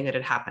about something that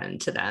had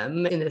happened to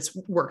them in this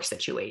work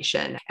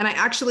situation. And I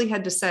actually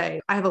had to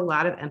say, I have a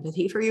lot of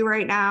empathy for you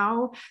right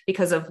now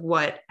because of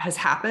what has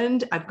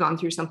happened. I've gone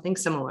through something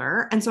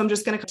similar. And so I'm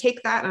just going to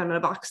take that and I'm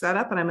going to box that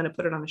up and I'm going to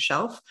put it on a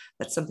shelf.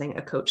 That's something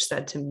a coach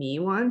said to me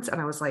once. And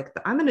I was like,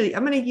 I'm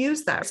going to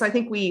use that. So I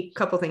think a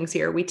couple things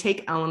here. We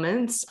take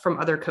elements from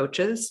other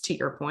coaches, to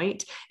your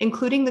point,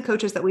 including the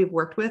coaches that we've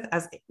worked with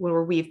as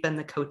where we've been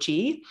the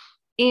coachee.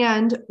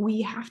 And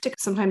we have to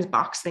sometimes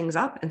box things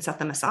up and set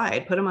them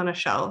aside, put them on a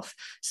shelf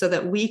so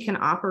that we can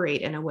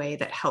operate in a way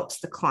that helps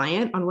the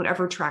client on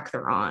whatever track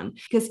they're on.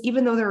 Because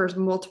even though there are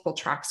multiple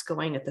tracks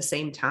going at the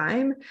same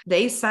time,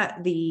 they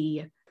set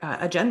the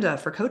agenda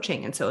for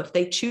coaching. And so if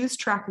they choose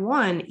track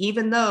one,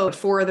 even though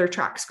 4 other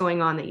tracks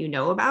going on that you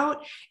know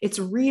about, it's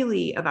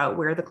really about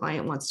where the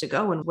client wants to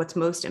go and what's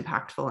most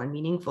impactful and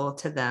meaningful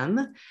to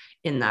them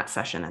in that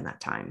session and that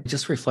time.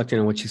 Just reflecting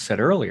on what you said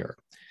earlier,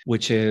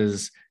 which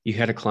is you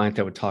had a client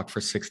that would talk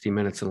for 60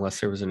 minutes unless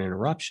there was an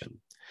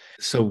interruption.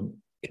 So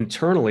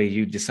internally,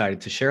 you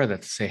decided to share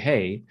that to say,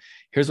 hey,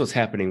 here's what's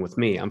happening with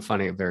me. I'm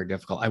finding it very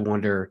difficult. I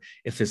wonder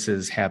if this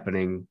is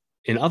happening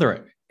in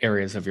other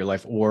areas of your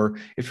life, or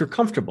if you're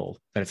comfortable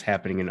that it's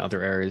happening in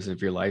other areas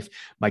of your life.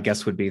 My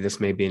guess would be this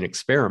may be an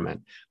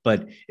experiment,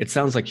 but it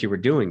sounds like you were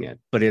doing it,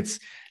 but it's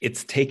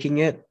taking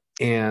it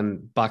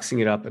and boxing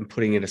it up and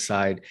putting it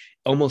aside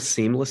almost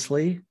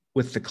seamlessly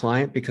with the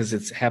client because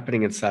it's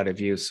happening inside of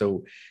you.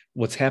 So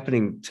what's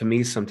happening to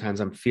me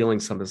sometimes, I'm feeling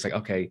something that's like,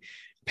 okay,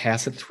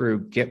 pass it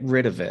through, get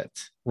rid of it,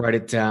 write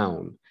it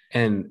down.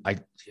 And I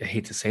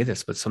hate to say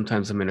this, but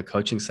sometimes I'm in a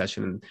coaching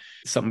session and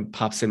something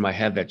pops in my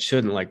head that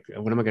shouldn't, like,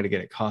 what am I going to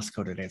get at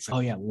Costco today? It's like,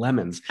 oh yeah,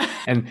 lemons.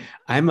 And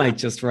I might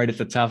just write at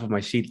the top of my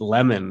sheet,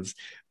 lemons,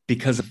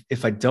 because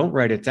if I don't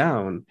write it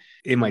down,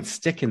 it might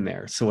stick in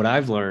there. So what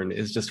I've learned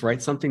is just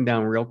write something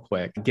down real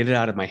quick, get it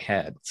out of my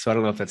head. So I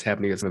don't know if that's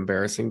happening. It's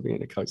embarrassing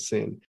being a coach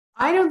scene.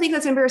 I don't think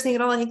that's embarrassing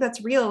at all. I think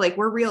that's real. Like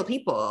we're real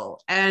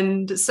people.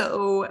 And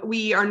so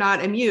we are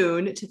not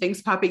immune to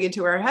things popping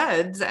into our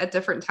heads at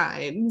different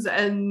times.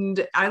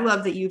 And I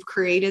love that you've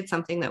created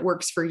something that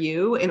works for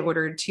you in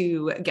order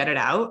to get it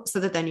out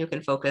so that then you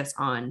can focus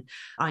on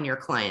your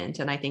client.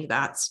 And I think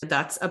that's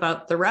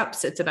about the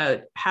reps. It's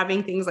about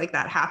having things like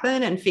that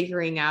happen and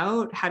figuring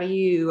out how do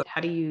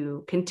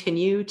you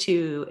continue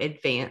to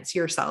advance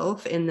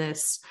yourself in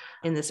this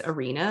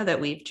arena that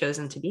we've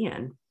chosen to be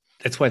in.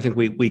 That's why I think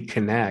we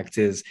connect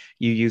is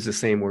you use the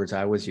same words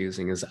I was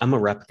using is I'm a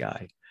rep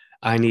guy.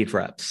 I need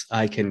reps.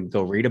 I can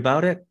go read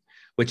about it,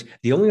 which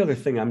the only other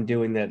thing I'm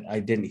doing that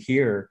I didn't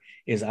hear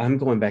is I'm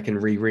going back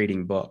and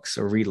rereading books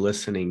or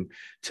re-listening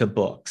to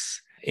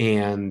books.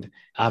 And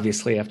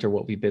obviously after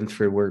what we've been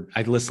through,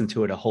 I listen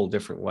to it a whole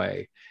different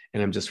way.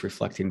 And I'm just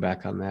reflecting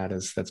back on that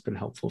as that's been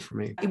helpful for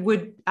me. I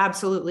would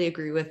absolutely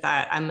agree with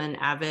that. I'm an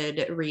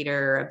avid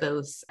reader,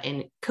 both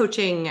in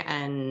coaching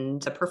and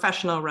the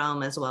professional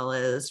realm, as well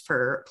as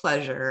for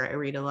pleasure. I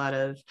read a lot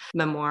of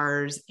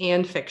memoirs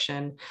and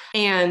fiction.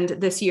 And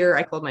this year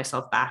I pulled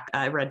myself back.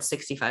 I read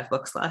 65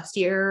 books last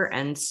year.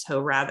 And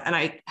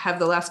I have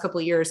the last couple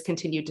of years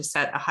continued to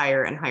set a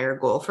higher and higher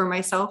goal for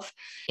myself.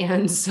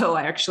 And so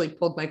I actually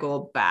pulled my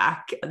goal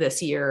back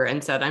this year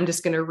and said, I'm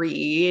just going to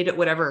read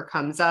whatever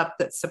comes up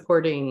that's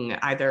supporting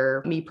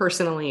either me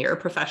personally or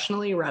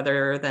professionally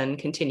rather than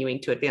continuing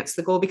to advance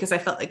the goal, because I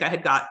felt like I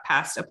had got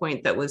past a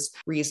point that was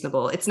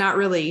reasonable. It's not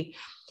really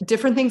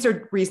different things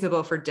are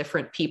reasonable for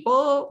different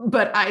people,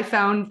 but I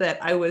found that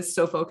I was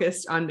so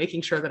focused on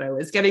making sure that I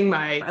was getting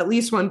my at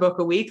least one book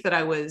a week that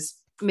I was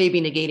maybe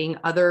negating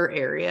other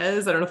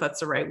areas. I don't know if that's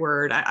the right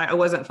word. I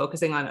wasn't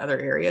focusing on other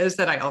areas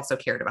that I also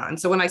cared about. And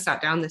so when I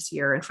sat down this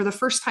year and for the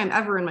first time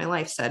ever in my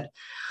life said,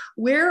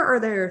 where are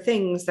there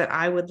things that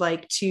I would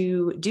like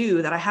to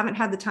do that I haven't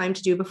had the time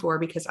to do before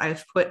because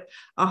I've put,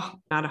 not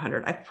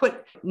 100, I've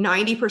put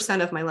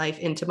 90% of my life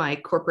into my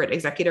corporate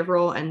executive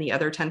role and the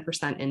other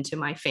 10% into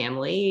my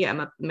family.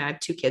 I have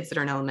 2 kids that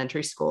are in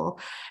elementary school.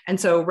 And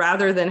so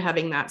rather than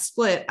having that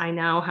split, I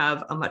now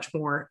have a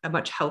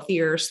much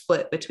healthier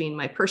split between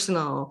my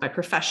personal, my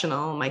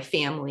professional, my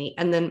family,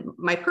 and then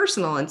my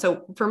personal. And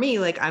so for me,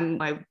 like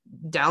I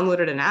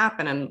downloaded an app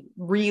and I'm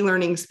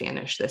relearning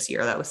Spanish this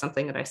year. That was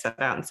something that I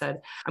set out and said,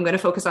 I'm going to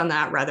focus on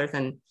that rather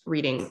than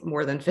reading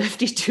more than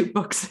 52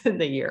 books in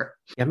the year.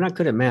 Yeah, I'm not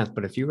good at math,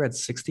 but if you read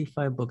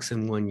 65 books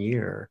in 1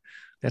 year,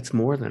 that's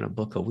more than a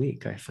book a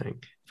week, I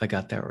think, if I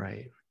got that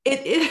right.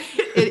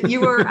 It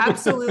You are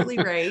absolutely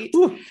right.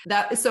 Whew.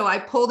 So I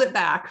pulled it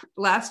back.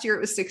 Last year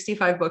it was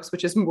 65 books,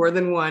 which is more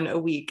than one a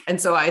week. And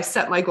so I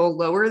set my goal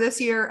lower this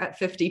year at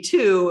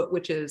 52,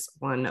 which is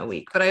one a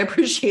week. But I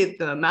appreciate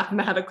the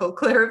mathematical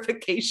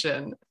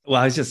clarification.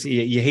 Well,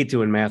 you hate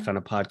doing math on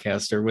a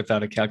podcast or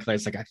without a calculator.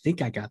 It's like, I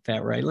think I got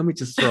that right. Let me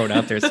just throw it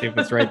out there, see if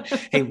it's right.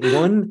 Hey,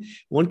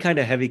 one kind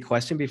of heavy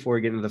question before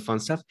we get into the fun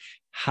stuff.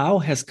 How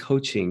has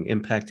coaching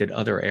impacted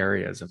other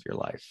areas of your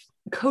life?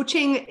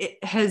 Coaching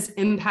has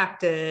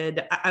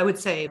impacted, I would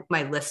say,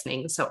 my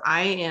listening. So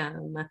I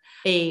am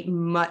a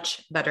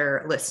much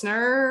better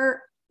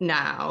listener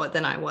now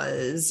than I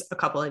was a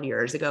couple of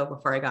years ago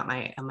before I got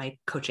my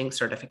coaching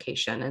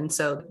certification. And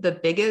so the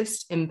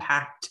biggest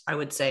impact, I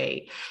would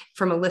say,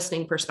 from a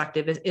listening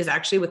perspective is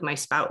actually with my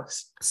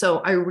spouse. So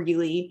I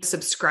really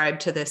subscribe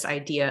to this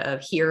idea of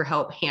hear,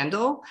 help,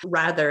 handle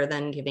rather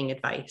than giving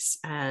advice.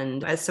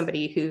 And as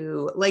somebody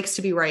who likes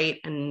to be right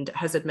and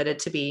has admitted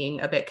to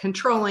being a bit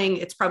controlling,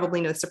 it's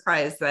probably no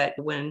surprise that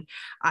when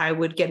I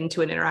would get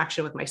into an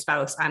interaction with my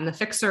spouse, I'm the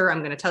fixer. I'm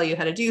going to tell you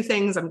how to do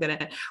things.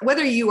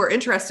 Whether you are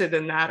interested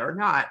in that or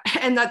not.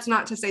 And that's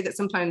not to say that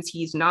sometimes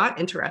he's not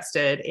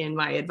interested in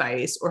my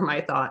advice or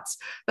my thoughts,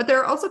 but there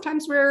are also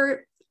times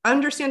where,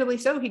 understandably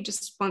so, he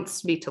just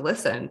wants me to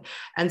listen.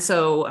 And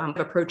so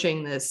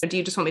approaching this, do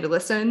you just want me to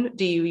listen?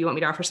 Do you want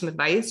me to offer some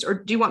advice, or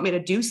do you want me to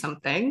do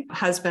something,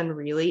 has been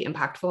really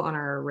impactful on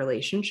our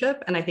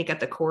relationship. And I think at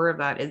the core of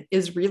that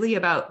is really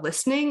about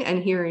listening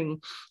and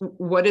hearing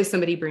what is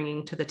somebody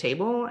bringing to the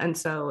table. And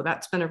so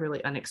that's been a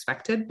really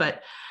unexpected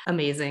but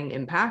amazing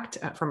impact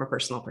from a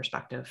personal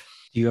perspective.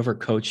 Do you ever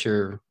coach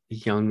your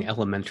young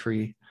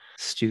elementary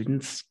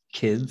students,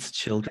 kids,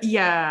 children?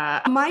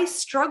 Yeah, my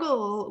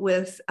struggle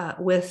with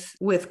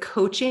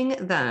coaching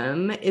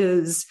them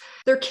is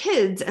they're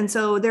kids, and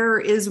so there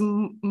is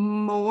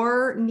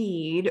more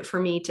need for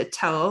me to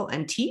tell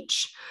and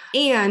teach.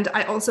 And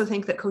I also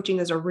think that coaching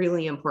is a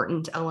really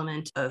important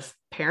element of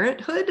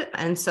parenthood.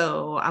 And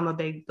so I'm a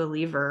big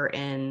believer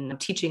in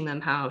teaching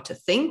them how to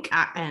think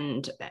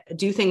and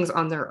do things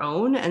on their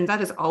own. And that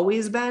has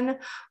always been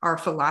our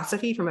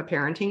philosophy from a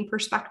parenting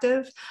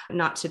perspective,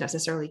 not to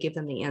necessarily give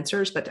them the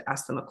answers, but to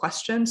ask them a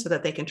question so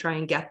that they can try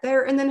and get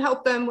there and then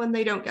help them when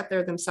they don't get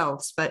there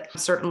themselves. But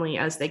certainly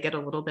as they get a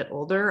little bit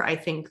older, I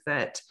think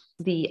that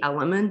the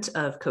element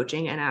of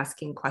coaching and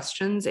asking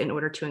questions in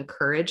order to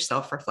encourage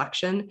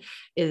self-reflection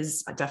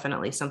is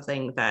definitely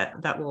something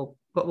that will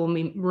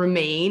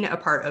remain a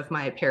part of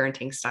my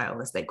parenting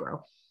style as they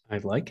grow. I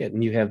like it.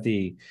 And you have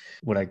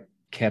what I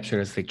captured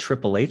as the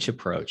Triple H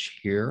approach: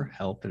 hear,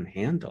 help, and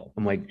handle.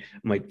 I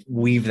might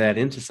weave that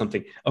into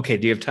something. Okay.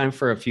 Do you have time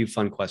for a few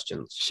fun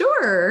questions?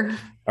 Sure.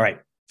 All right.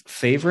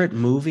 Favorite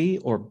movie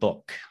or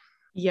book?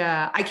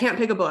 Yeah, I can't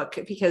pick a book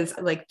because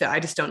I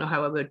just don't know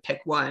how I would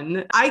pick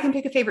one. I can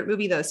pick a favorite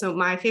movie though. So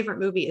my favorite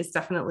movie is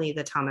definitely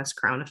the Thomas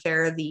Crown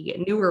Affair, the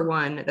newer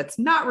one that's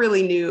not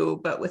really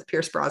new, but with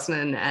Pierce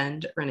Brosnan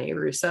and Rene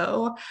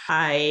Russo.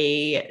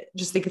 I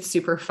just think it's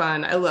super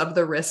fun. I love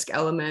the risk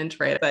element,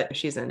 right? But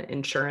she's an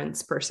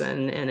insurance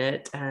person in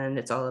it, and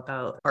it's all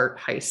about art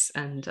heists,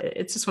 and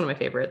it's just one of my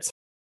favorites.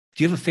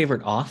 Do you have a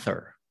favorite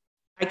author?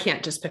 I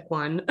can't just pick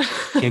one.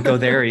 Can't go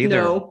there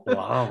either. No.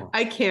 Wow.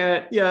 I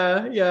can't.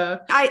 Yeah.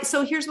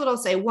 So here's what I'll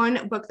say.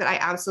 One book that I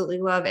absolutely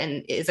love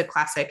and is a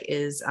classic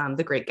is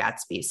The Great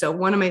Gatsby. So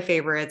one of my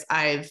favorites.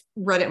 I've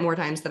read it more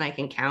times than I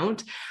can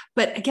count.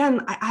 But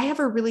again, I have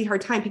a really hard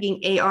time picking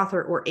a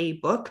author or a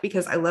book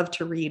because I love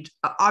to read,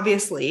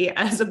 obviously,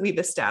 as we've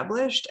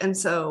established. And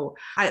so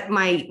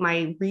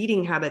my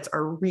reading habits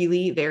are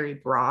really very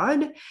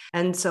broad.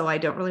 And so I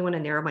don't really want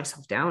to narrow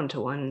myself down to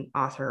one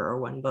author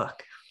or one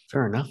book.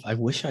 Fair enough. I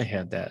wish I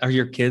had that. Are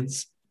your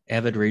kids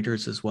avid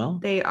readers as well?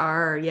 They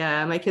are.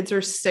 Yeah. My kids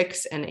are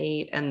 6 and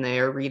 8, and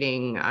they're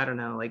reading, I don't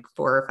know, like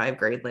 4 or 5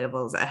 grade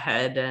levels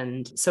ahead.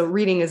 And so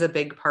reading is a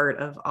big part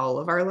of all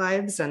of our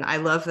lives. And I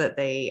love that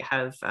they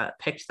have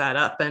picked that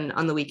up. And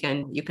on the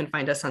weekend, you can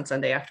find us on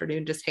Sunday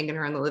afternoon, just hanging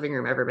around the living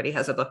room. Everybody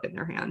has a book in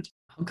their hand.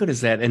 How good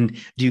is that? And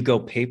do you go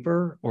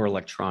paper or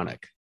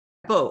electronic?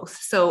 Both.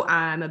 So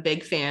I'm a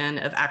big fan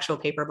of actual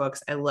paper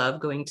books. I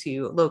love going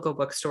to local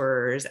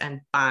bookstores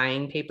and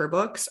buying paper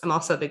books. I'm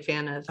also a big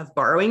fan of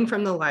borrowing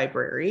from the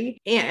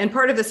library. And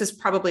part of this is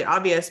probably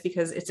obvious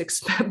because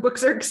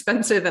books are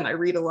expensive and I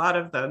read a lot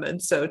of them.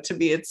 And so to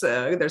me,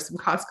 there's some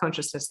cost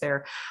consciousness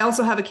there. I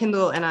also have a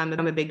Kindle and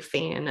I'm a big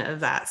fan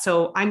of that.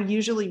 So I'm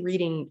usually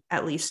reading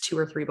at least 2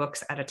 or 3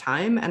 books at a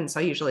time. And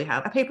so I usually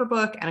have a paper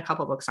book and a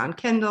couple books on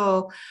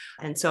Kindle.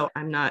 And so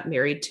I'm not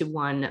married to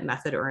one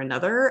method or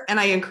another. And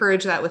I encourage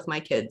that with my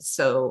kids.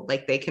 So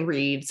they can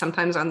read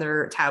sometimes on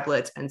their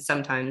tablets and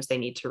sometimes they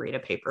need to read a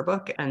paper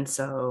book. And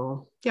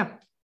so, yeah.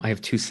 I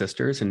have 2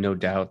 sisters and no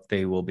doubt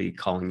they will be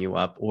calling you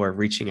up or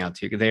reaching out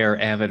to you. They are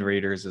avid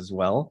readers as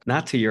well.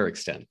 Not to your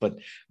extent, but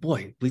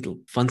boy,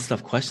 fun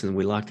stuff questions.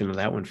 We locked into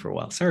that one for a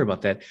while. Sorry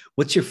about that.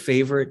 What's your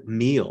favorite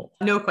meal?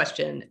 No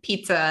question.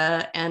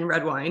 Pizza and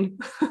red wine.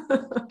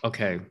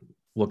 Okay.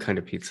 What kind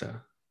of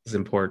pizza is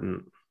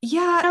important?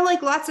 Yeah, I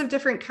like lots of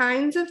different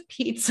kinds of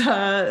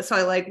pizza. So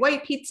I like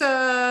white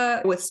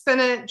pizza with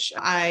spinach.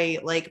 I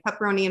like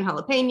pepperoni and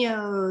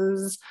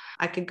jalapenos.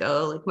 I could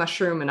go like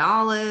mushroom and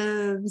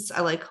olives.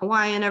 I like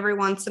Hawaiian every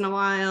once in a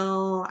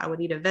while. I would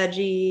eat a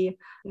veggie.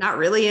 Not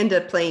really into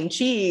plain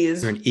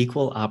cheese. You're an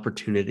equal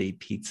opportunity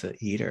pizza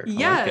eater.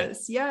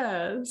 Yes,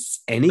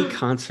 yes. Any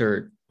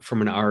concert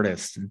from an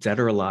artist, dead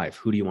or alive,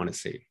 who do you want to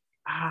see?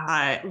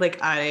 I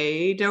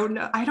don't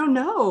know. I don't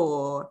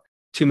know.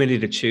 Too many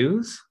to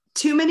choose?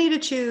 Too many to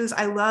choose.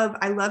 I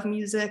love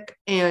music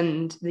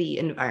and the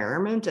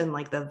environment and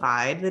like the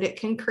vibe that it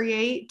can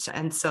create.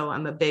 And so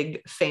I'm a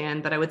big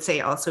fan, but I would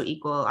say also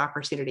equal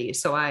opportunity.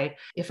 So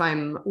if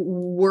I'm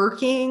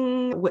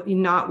working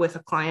not with a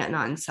client,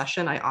 not in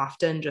session, I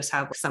often just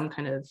have some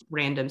kind of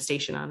random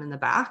station on in the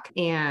back.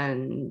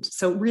 And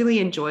so really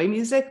enjoy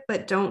music,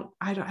 but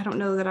I don't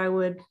know that I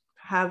would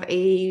have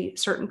a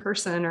certain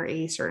person or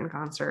a certain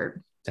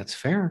concert. That's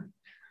fair.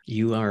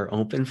 You are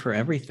open for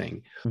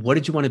everything. What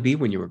did you want to be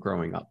when you were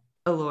growing up?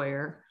 A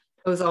lawyer.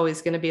 I was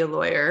always going to be a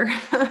lawyer.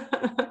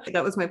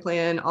 That was my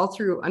plan all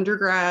through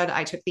undergrad.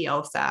 I took the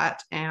LSAT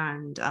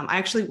and I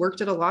actually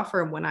worked at a law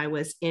firm when I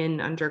was in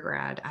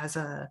undergrad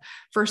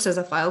first as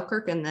a file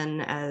clerk and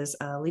then as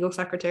a legal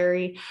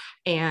secretary,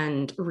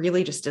 and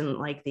really just didn't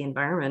like the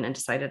environment and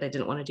decided I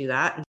didn't want to do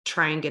that and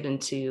try and get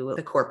into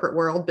the corporate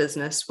world.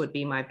 Business would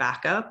be my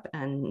backup.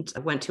 And I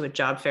went to a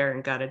job fair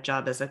and got a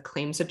job as a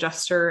claims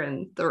adjuster,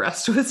 and the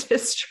rest was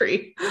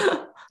history.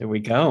 There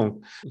we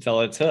go. That's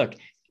all it took.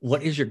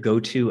 What is your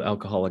go-to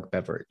alcoholic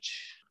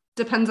beverage?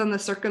 Depends on the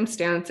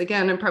circumstance.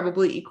 Again, I'm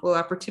probably equal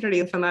opportunity.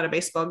 If I'm at a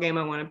baseball game,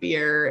 I want a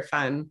beer. If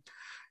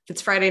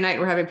it's Friday night and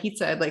we're having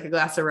pizza, I'd like a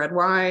glass of red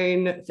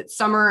wine. If it's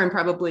summer, I'm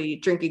probably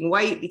drinking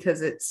white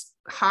because it's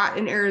hot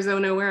in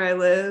Arizona where I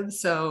live.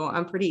 So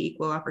I'm pretty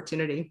equal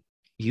opportunity.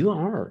 You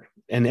are.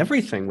 And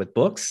everything, with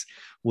books,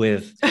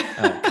 with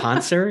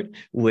concert,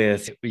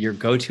 with your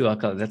go-to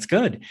alcohol. That's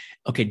good.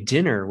 Okay.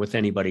 Dinner with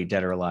anybody,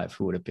 dead or alive,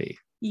 who would it be?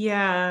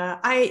 Yeah,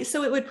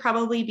 so it would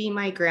probably be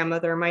my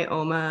grandmother, my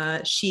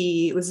Oma.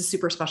 She was a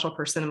super special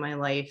person in my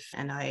life,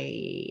 and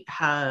I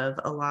have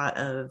a lot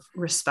of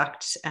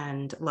respect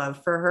and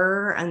love for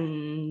her.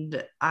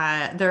 And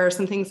there are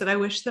some things that I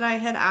wish that I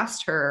had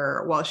asked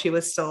her while she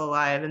was still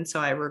alive, and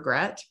so I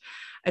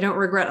don't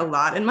regret a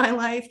lot in my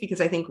life because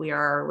I think we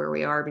are where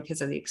we are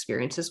because of the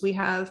experiences we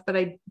have. But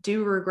I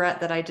do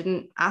regret that I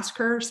didn't ask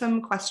her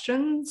some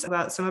questions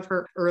about some of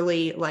her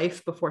early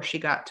life before she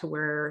got to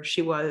where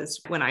she was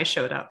when I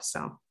showed up.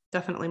 So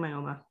definitely my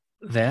Oma.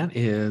 That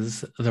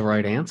is the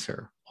right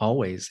answer,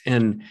 always.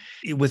 And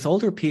with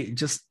older people,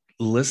 just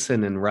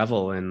listen and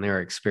revel in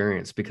their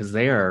experience because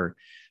they are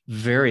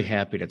very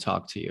happy to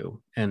talk to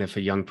you. And if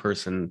a young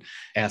person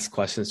asks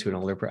questions to an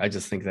older person, I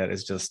just think that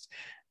is just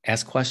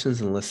ask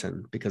questions and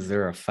listen because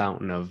they're a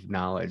fountain of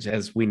knowledge,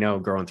 as we know,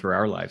 growing through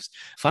our lives.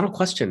 Final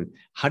question.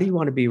 How do you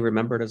want to be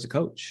remembered as a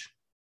coach?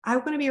 I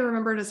want to be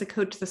remembered as a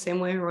coach the same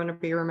way I want to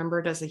be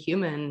remembered as a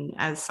human,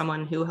 as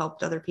someone who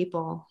helped other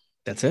people.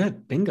 That's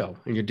it. Bingo.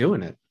 And you're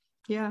doing it.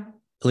 Yeah.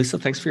 Elissa,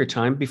 thanks for your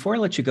time. Before I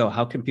let you go,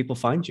 how can people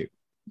find you?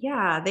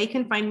 Yeah, they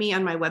can find me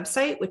on my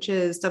website, which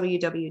is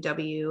www.myname,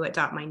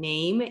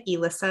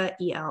 Elissa,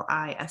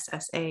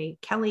 Elissa,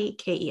 Kelly,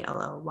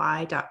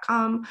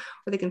 Kelly.com,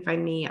 or they can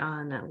find me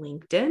on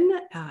LinkedIn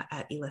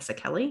at Elissa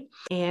Kelly.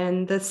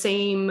 And the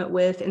same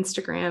with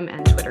Instagram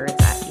and Twitter.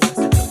 It's at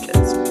Elissa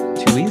Coaches.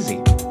 Too easy.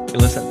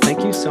 Elissa,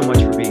 thank you so much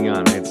for being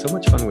on. I had so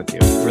much fun with you.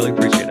 Really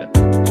appreciate it.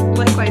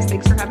 Likewise,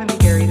 thanks for having me,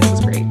 Gary.